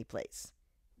in any place.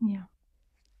 Yeah.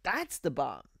 That's the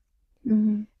bomb.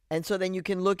 And so then you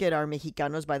can look at our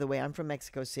Mexicanos. By the way, I'm from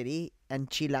Mexico City, and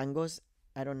Chilangos,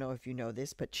 I don't know if you know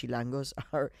this, but Chilangos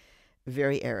are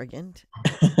very arrogant.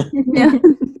 Yeah.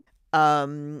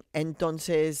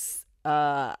 Entonces,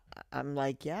 I'm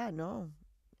like, yeah, no,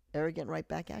 arrogant right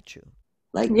back at you.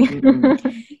 Like,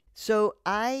 So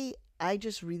I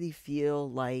just really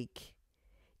feel like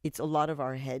it's a lot of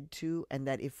our head too, and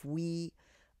that if we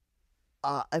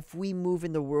move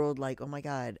in the world like, oh my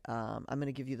God, I'm going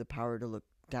to give you the power to look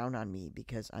down on me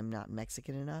because I'm not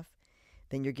Mexican enough,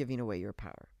 then you're giving away your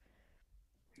power.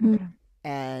 Okay.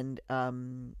 And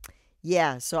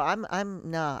yeah, so I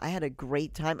had a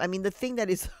great time. I mean, the thing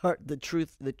that is hard, the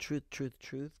truth.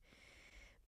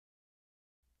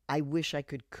 I wish I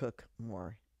could cook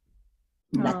more.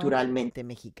 naturalmente.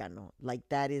 Mexicano. Like,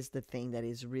 that is the thing that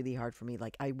is really hard for me.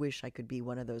 Like, I wish I could be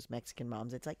one of those Mexican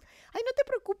moms. It's like, ay, no te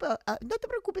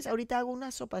preocupes, ahorita hago una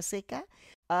sopa seca.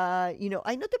 Ay, no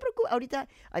te preocupes, ahorita,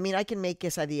 I mean, I can make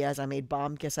quesadillas. I made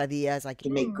bomb quesadillas. I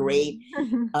can make great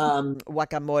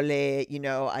guacamole.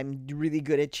 I'm really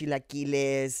good at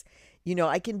chilaquiles.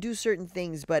 I can do certain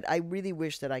things, but I really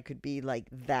wish that I could be like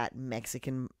that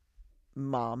Mexican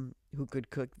mom who could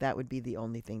cook. That would be the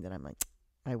only thing that I'm like,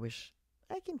 I wish.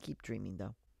 I can keep dreaming,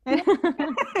 though. Yeah,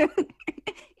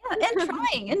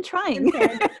 and trying. Trying.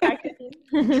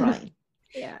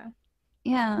 Yeah.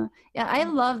 Yeah, I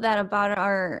love that about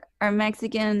our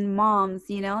Mexican moms,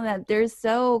 that they're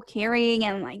so caring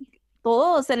and like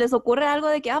todo se les ocurre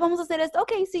algo de que vamos a hacer esto.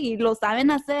 Okay, sí, lo saben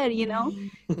hacer,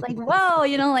 It's like, wow,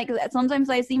 like sometimes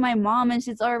I see my mom and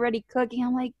she's already cooking.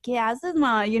 I'm like, ¿qué haces,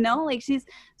 ma? Like she's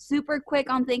super quick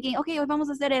on thinking, okay, hoy vamos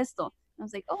a hacer esto. I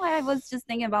was like, oh, I was just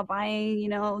thinking about buying,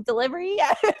 delivery.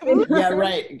 Yeah,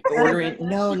 right. Ordering.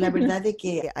 No, la verdad de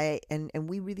que And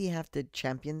we really have to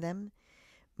champion them.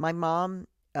 My mom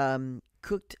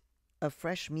cooked a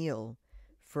fresh meal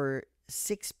for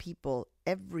 6 people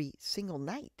every single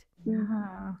night.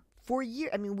 Yeah. For years.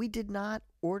 I mean, we did not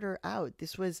order out.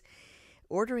 This was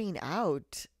ordering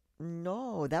out.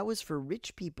 No, that was for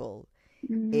rich people.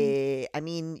 I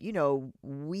mean,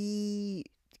 we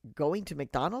going to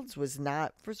McDonald's was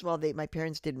not, first of all, my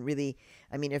parents didn't really,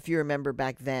 I mean, if you remember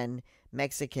back then,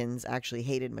 Mexicans actually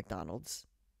hated McDonald's.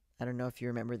 I don't know if you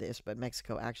remember this, but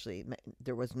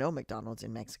there was no McDonald's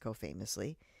in Mexico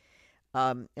famously.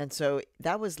 And so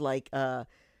that was like a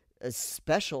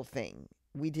special thing.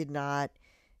 We did not,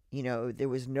 there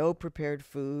was no prepared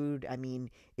food. I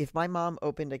mean, if my mom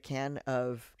opened a can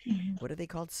of, what are they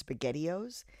called?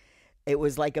 SpaghettiOs. It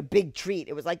was like a big treat.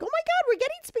 It was like, oh my God, we're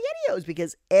getting SpaghettiOs,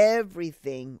 because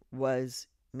everything was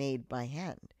made by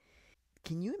hand.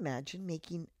 Can you imagine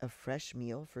making a fresh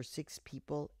meal for 6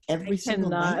 people every single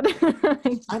night?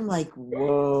 I'm like,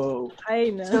 whoa.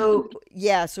 I know. So,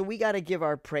 yeah, so we got to give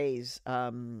our praise.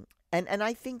 And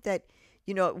I think that,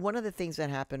 one of the things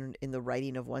that happened in the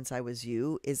writing of Once I Was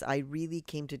You is I really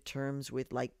came to terms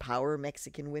with like power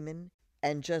Mexican women,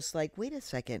 and just like, wait a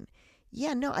second.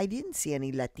 Yeah, no, I didn't see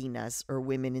any Latinas or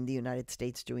women in the United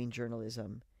States doing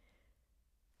journalism.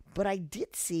 But I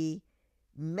did see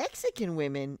Mexican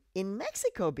women in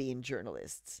Mexico being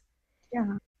journalists.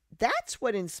 Yeah. That's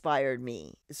what inspired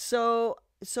me. So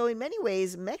in many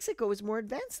ways, Mexico is more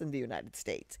advanced than the United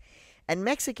States. And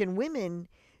Mexican women,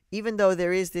 even though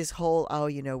there is this whole,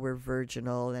 we're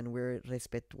virginal and we're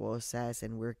respetuosas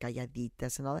and we're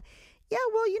calladitas and all that. Yeah,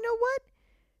 well, you know what?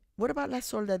 What about las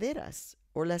soldaderas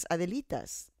or las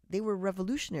Adelitas? They were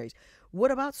revolutionaries. What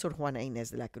about Sor Juana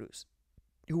Inés de la Cruz,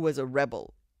 who was a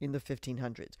rebel in the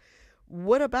 1500s?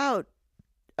 What about,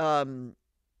 Jovita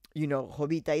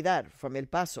Hidar from El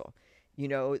Paso,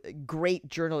 great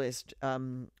journalist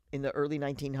in the early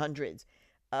 1900s,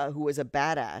 who was a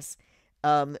badass.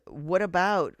 What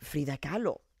about Frida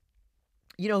Kahlo,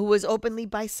 who was openly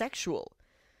bisexual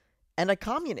and a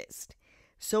communist?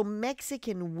 So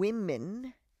Mexican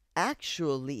women,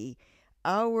 actually,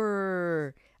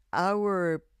 our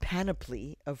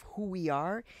panoply of who we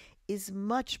are is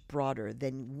much broader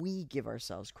than we give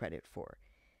ourselves credit for.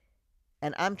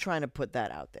 And I'm trying to put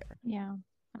that out there. Yeah,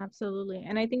 absolutely.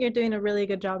 And I think you're doing a really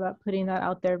good job at putting that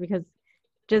out there, because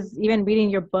just even reading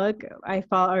your book, I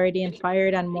felt already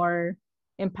inspired and more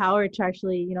empowered to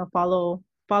actually, follow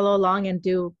along and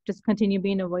just continue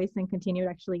being a voice and continue to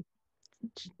actually,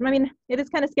 I mean, it is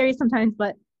kind of scary sometimes,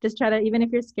 but just try to, even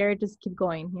if you're scared, just keep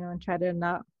going, and try to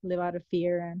not live out of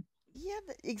fear. And yeah,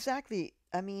 exactly.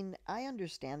 I mean, I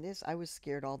understand this. I was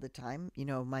scared all the time.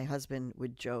 My husband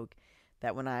would joke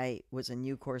that when I was a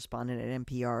new correspondent at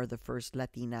NPR, the first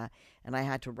Latina, and I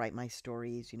had to write my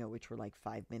stories, which were like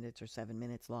 5 minutes or 7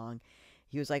 minutes long,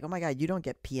 he was like, oh my God, you don't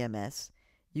get PMS,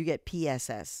 you get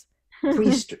PSS,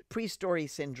 pre-story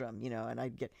syndrome, and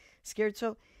I'd get scared.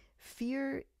 So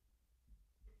fear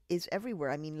is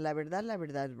everywhere. I mean, la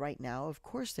verdad, right now, of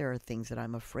course there are things that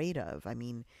I'm afraid of. I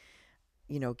mean,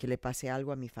 que le pase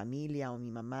algo a mi familia o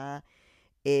mi mamá.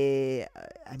 I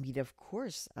mean, of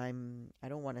course, I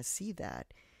don't want to see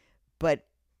that, but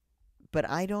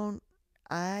I'm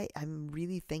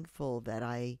really thankful that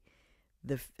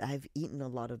I've eaten a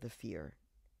lot of the fear,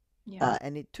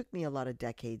 and it took me a lot of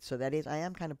decades. So I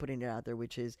am kind of putting it out there,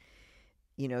 which is,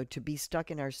 to be stuck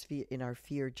in our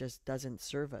fear just doesn't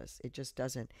serve us. It just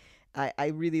doesn't. I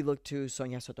really look to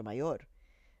Sonia Sotomayor,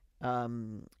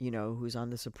 who's on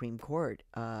the Supreme Court,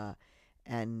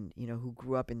 and, who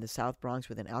grew up in the South Bronx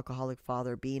with an alcoholic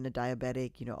father, being a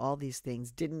diabetic, all these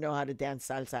things, didn't know how to dance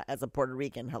salsa as a Puerto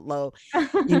Rican. Hello,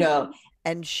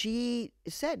 and she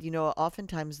said,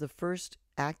 oftentimes the first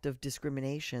act of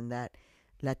discrimination that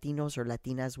Latinos or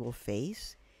Latinas will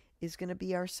face is going to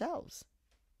be ourselves.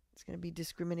 It's going to be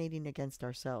discriminating against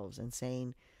ourselves and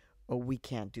saying, oh, we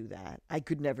can't do that. I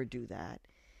could never do that.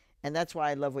 And that's why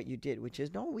I love what you did, which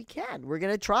is, no, we can. We're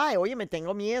going to try. Oye, me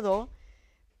tengo miedo.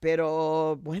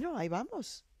 Pero, bueno, ahí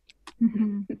vamos.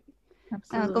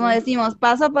 Como decimos,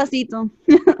 paso a pasito.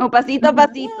 O pasito a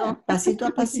pasito. Pasito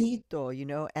a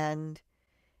pasito,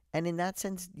 and in that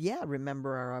sense, yeah,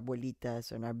 remember our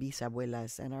abuelitas and our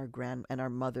bisabuelas and our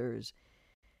mothers,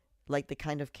 like the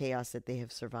kind of chaos that they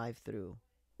have survived through.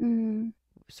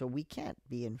 So we can't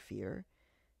be in fear.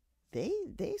 They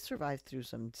survived through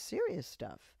some serious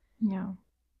stuff. Yeah.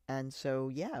 And so,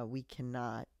 yeah, we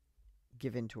cannot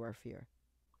give in to our fear.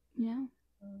 Yeah.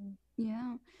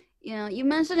 You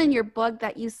mentioned in your book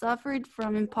that you suffered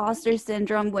from imposter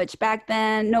syndrome, which back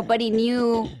then nobody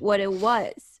knew what it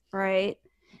was, right?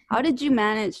 How did you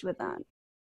manage with that?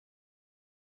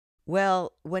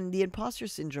 Well, when the imposter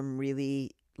syndrome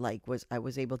really I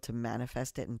was able to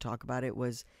manifest it and talk about it,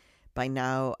 was by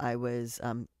now I was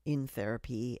in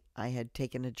therapy. I had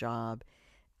taken a job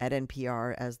at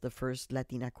NPR as the first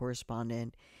Latina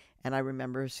correspondent. And I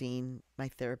remember seeing my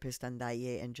therapist,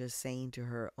 Andaye, and just saying to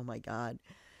her, oh my God,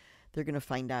 they're going to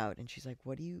find out. And she's like,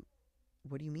 what do you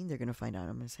what do you mean they're going to find out?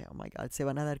 I'm going to say, oh my God, se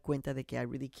van a dar cuenta de que I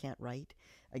really can't write.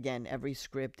 Again, every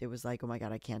script, it was like, oh my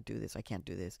God, I can't do this. I can't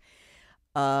do this.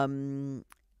 And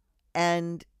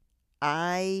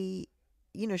I,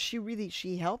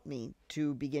 she helped me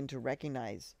to begin to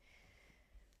recognize,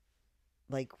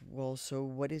 like, well, so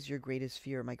what is your greatest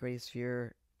fear? My greatest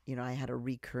fear, I had a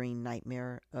recurring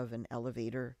nightmare of an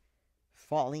elevator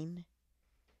falling.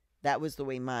 That was the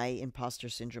way my imposter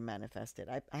syndrome manifested.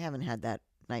 I haven't had that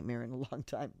nightmare in a long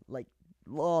time, like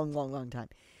long time,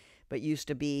 but used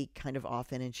to be kind of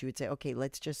often. And she would say, okay,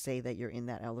 let's just say that you're in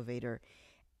that elevator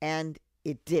and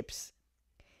it dips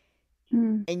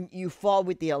and you fall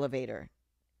with the elevator.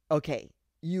 Okay,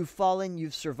 you've fallen,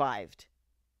 you've survived.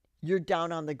 You're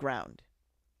down on the ground.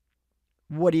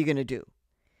 What are you going to do?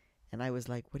 And I was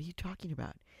like, what are you talking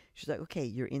about? She's like, okay,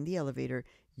 you're in the elevator.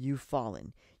 You've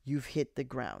fallen. You've hit the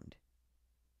ground.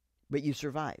 But you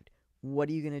survived. What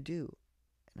are you going to do?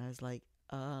 And I was like,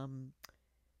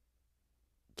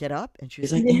 get up. And she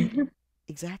was like,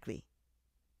 exactly.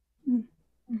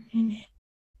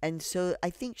 And so I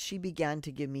think she began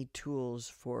to give me tools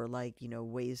for, like,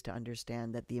 ways to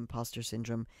understand that the imposter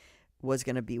syndrome was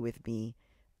going to be with me,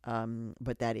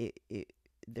 but that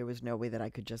there was no way that I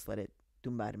could just let it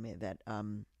tumbarme.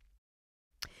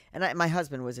 My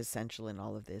husband was essential in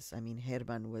all of this. I mean,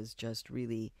 Herman was just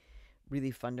really,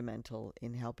 really fundamental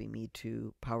in helping me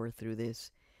to power through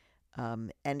this.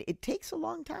 And it takes a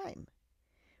long time,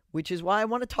 which is why I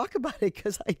want to talk about it,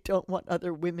 because I don't want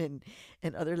other women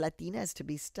and other Latinas to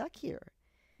be stuck here.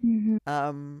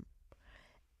 Mm-hmm.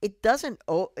 It doesn't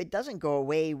go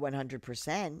away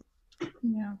 100%.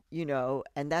 Yeah.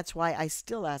 And that's why I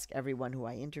still ask everyone who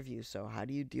I interview, so how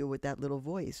do you deal with that little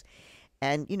voice?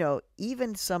 And,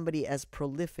 even somebody as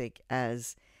prolific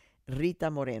as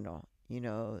Rita Moreno,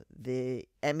 the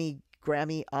Emmy,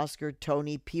 Grammy, Oscar,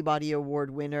 Tony, Peabody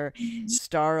Award winner,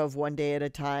 star of One Day at a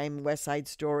Time, West Side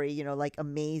Story, like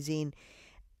amazing.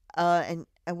 And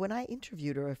when I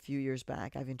interviewed her a few years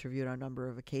back, I've interviewed her on a number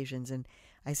of occasions, and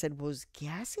I said, pues, ¿qué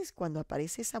haces cuando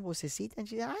aparece esa vocecita? And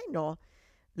she said, ay, no,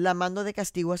 la mando de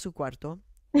castigo a su cuarto.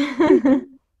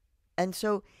 And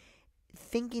so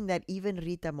thinking that even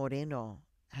Rita Moreno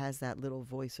has that little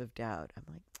voice of doubt, I'm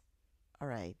like, all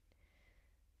right.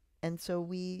 And so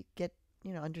we get,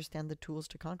 understand the tools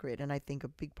to conquer it. And I think a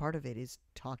big part of it is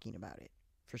talking about it,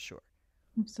 for sure.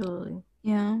 Absolutely.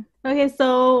 Yeah. Okay,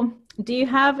 so do you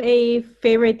have a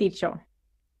favorite dicho?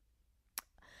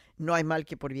 No hay mal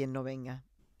que por bien no venga.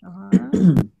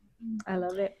 I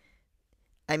love it.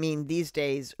 I mean, these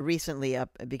days, recently,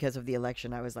 because of the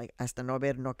election, I was like, hasta no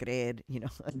ver, no creer,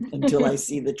 Until I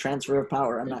see the transfer of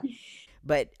power, I'm not.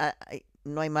 But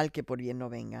no hay mal que por bien no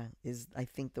venga is, I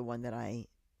think, the one that I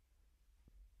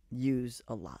use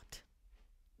a lot.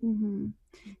 Mm-hmm.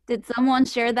 Did someone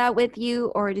share that with you,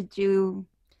 or did you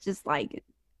just like it?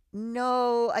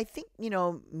 No, I think, mi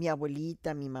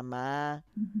abuelita, mi mamá.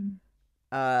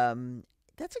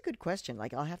 That's a good question.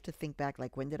 Like, I'll have to think back,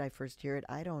 like, when did I first hear it?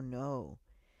 I don't know.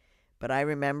 But I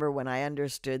remember when I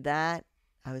understood that,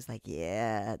 I was like,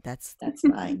 yeah, that's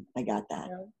fine. I got that.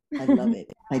 I love it.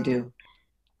 I do.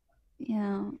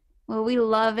 Yeah. Well, we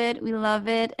love it. We love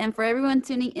it. And for everyone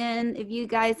tuning in, if you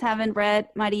guys haven't read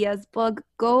Maria's book,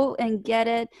 go and get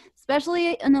it,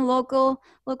 especially in a local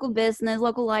business,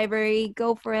 local library.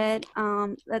 Go for it.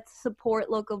 Let's support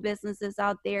local businesses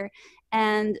out there.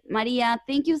 And Maria,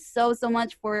 thank you so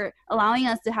much for allowing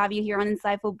us to have you here on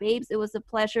Insightful Babes. It was a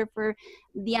pleasure for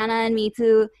Diana and me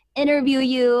to interview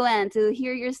you and to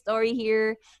hear your story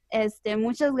here.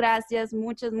 Muchas gracias.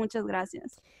 Muchas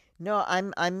gracias. No,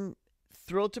 I'm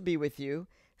thrilled to be with you.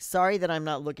 Sorry that I'm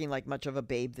not looking like much of a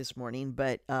babe this morning,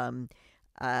 but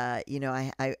I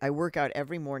work out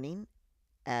every morning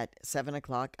at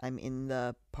 7:00. I'm in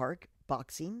the park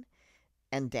boxing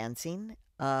and dancing.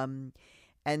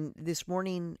 And this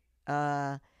morning,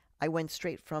 I went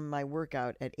straight from my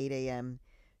workout at 8 a.m.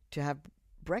 to have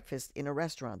breakfast in a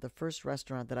restaurant, the first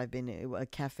restaurant that I've been in, a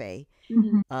cafe,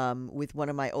 with one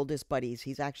of my oldest buddies.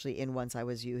 He's actually in Once I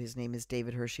Was You. His name is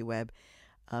David Hershey Webb.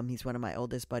 He's one of my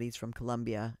oldest buddies from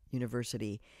Columbia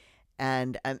University.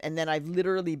 And then I've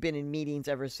literally been in meetings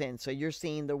ever since. So you're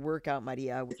seeing the workout,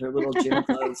 Maria, with her little gym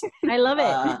clothes. I love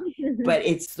it. But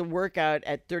it's the workout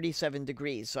at 37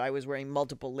 degrees. So I was wearing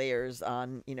multiple layers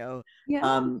on,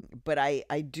 Yeah. But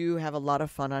I do have a lot of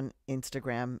fun on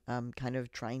Instagram, kind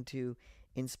of trying to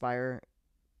inspire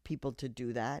people to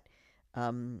do that.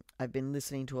 I've been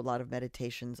listening to a lot of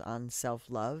meditations on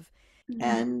self-love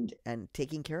and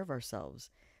taking care of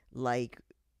ourselves, like,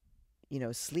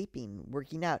 sleeping,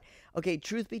 working out. Okay,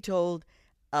 truth be told,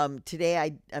 today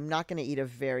I'm not going to eat a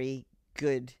very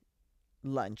good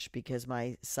lunch because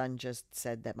my son just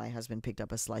said that my husband picked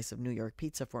up a slice of New York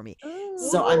pizza for me.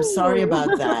 So I'm sorry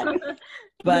about that.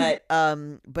 But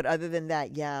other than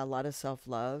that, yeah, a lot of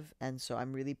self-love. And so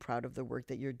I'm really proud of the work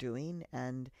that you're doing.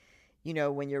 And, you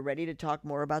know, when you're ready to talk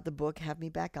more about the book, have me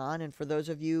back on. And for those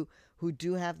of you who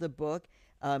do have the book,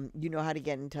 you know how to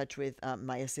get in touch with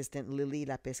my assistant, Lily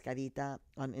La Pescadita,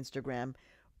 on Instagram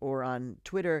or on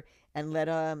Twitter. And let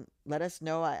us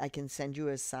know. I can send you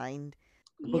a signed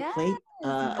book plate.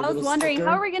 I was wondering,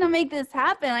 how are we going to make this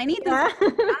happen? I need this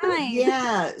signed.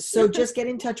 Yeah, so just get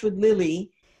in touch with Lily.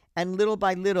 And little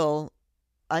by little,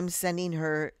 I'm sending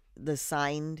her the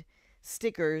signed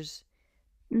stickers,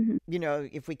 you know,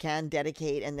 if we can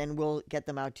dedicate, and then we'll get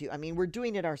them out to you. I mean, we're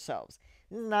doing it ourselves.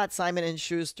 This is not Simon &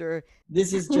 Schuster.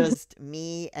 This is just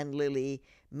me and Lily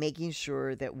making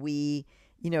sure that we,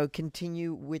 you know,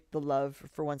 continue with the love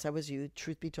for Once I Was You.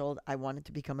 Truth be told, I wanted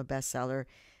to become a bestseller.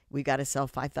 We got to sell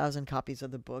 5,000 copies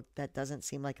of the book. That doesn't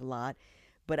seem like a lot,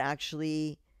 but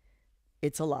actually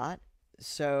it's a lot.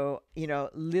 So, you know,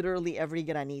 literally every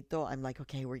granito, I'm like,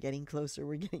 okay, we're getting closer.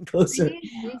 We're getting closer.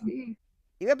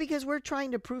 Yeah, because we're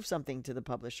trying to prove something to the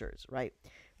publishers, right?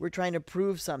 We're trying to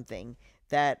prove something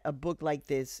that a book like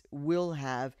this will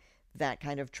have that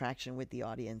kind of traction with the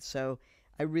audience. So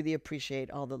I really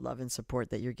appreciate all the love and support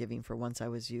that you're giving for Once I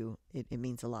Was You. It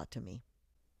means a lot to me.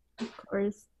 Of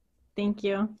course. Thank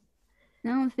you.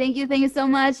 No, thank you so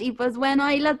much. Y pues bueno,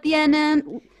 ahí la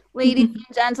tienen. Ladies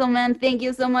and gentlemen, thank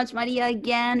you so much, Maria,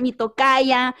 again. Mi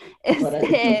tocaya.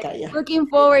 Looking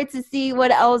forward to see what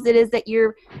else it is that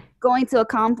you're going to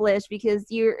accomplish, because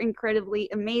you're incredibly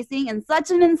amazing and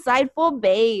such an insightful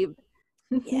babe.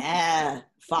 Yeah,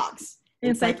 Fox.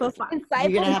 Insightful Fox.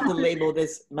 You're going to have to label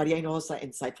this Maria Hinojosa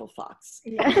Insightful Fox.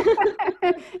 Yeah.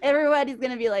 Everybody's going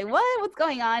to be like, what? What's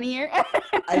going on here?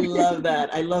 I love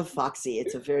that. I love Foxy.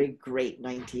 It's a very great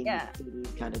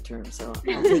 1980 kind of term. So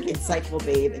I'll take Insightful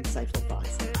Babe, Insightful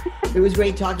Fox. It was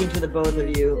great talking to the both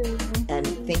of you. And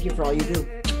thank you for all you do.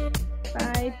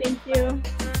 Bye. Thank you.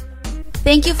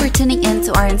 Thank you for tuning in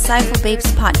to our Insightful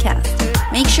Babes podcast.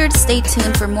 Make sure to stay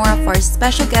tuned for more of our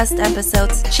special guest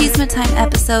episodes, Chisme Time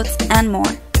episodes, and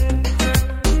more.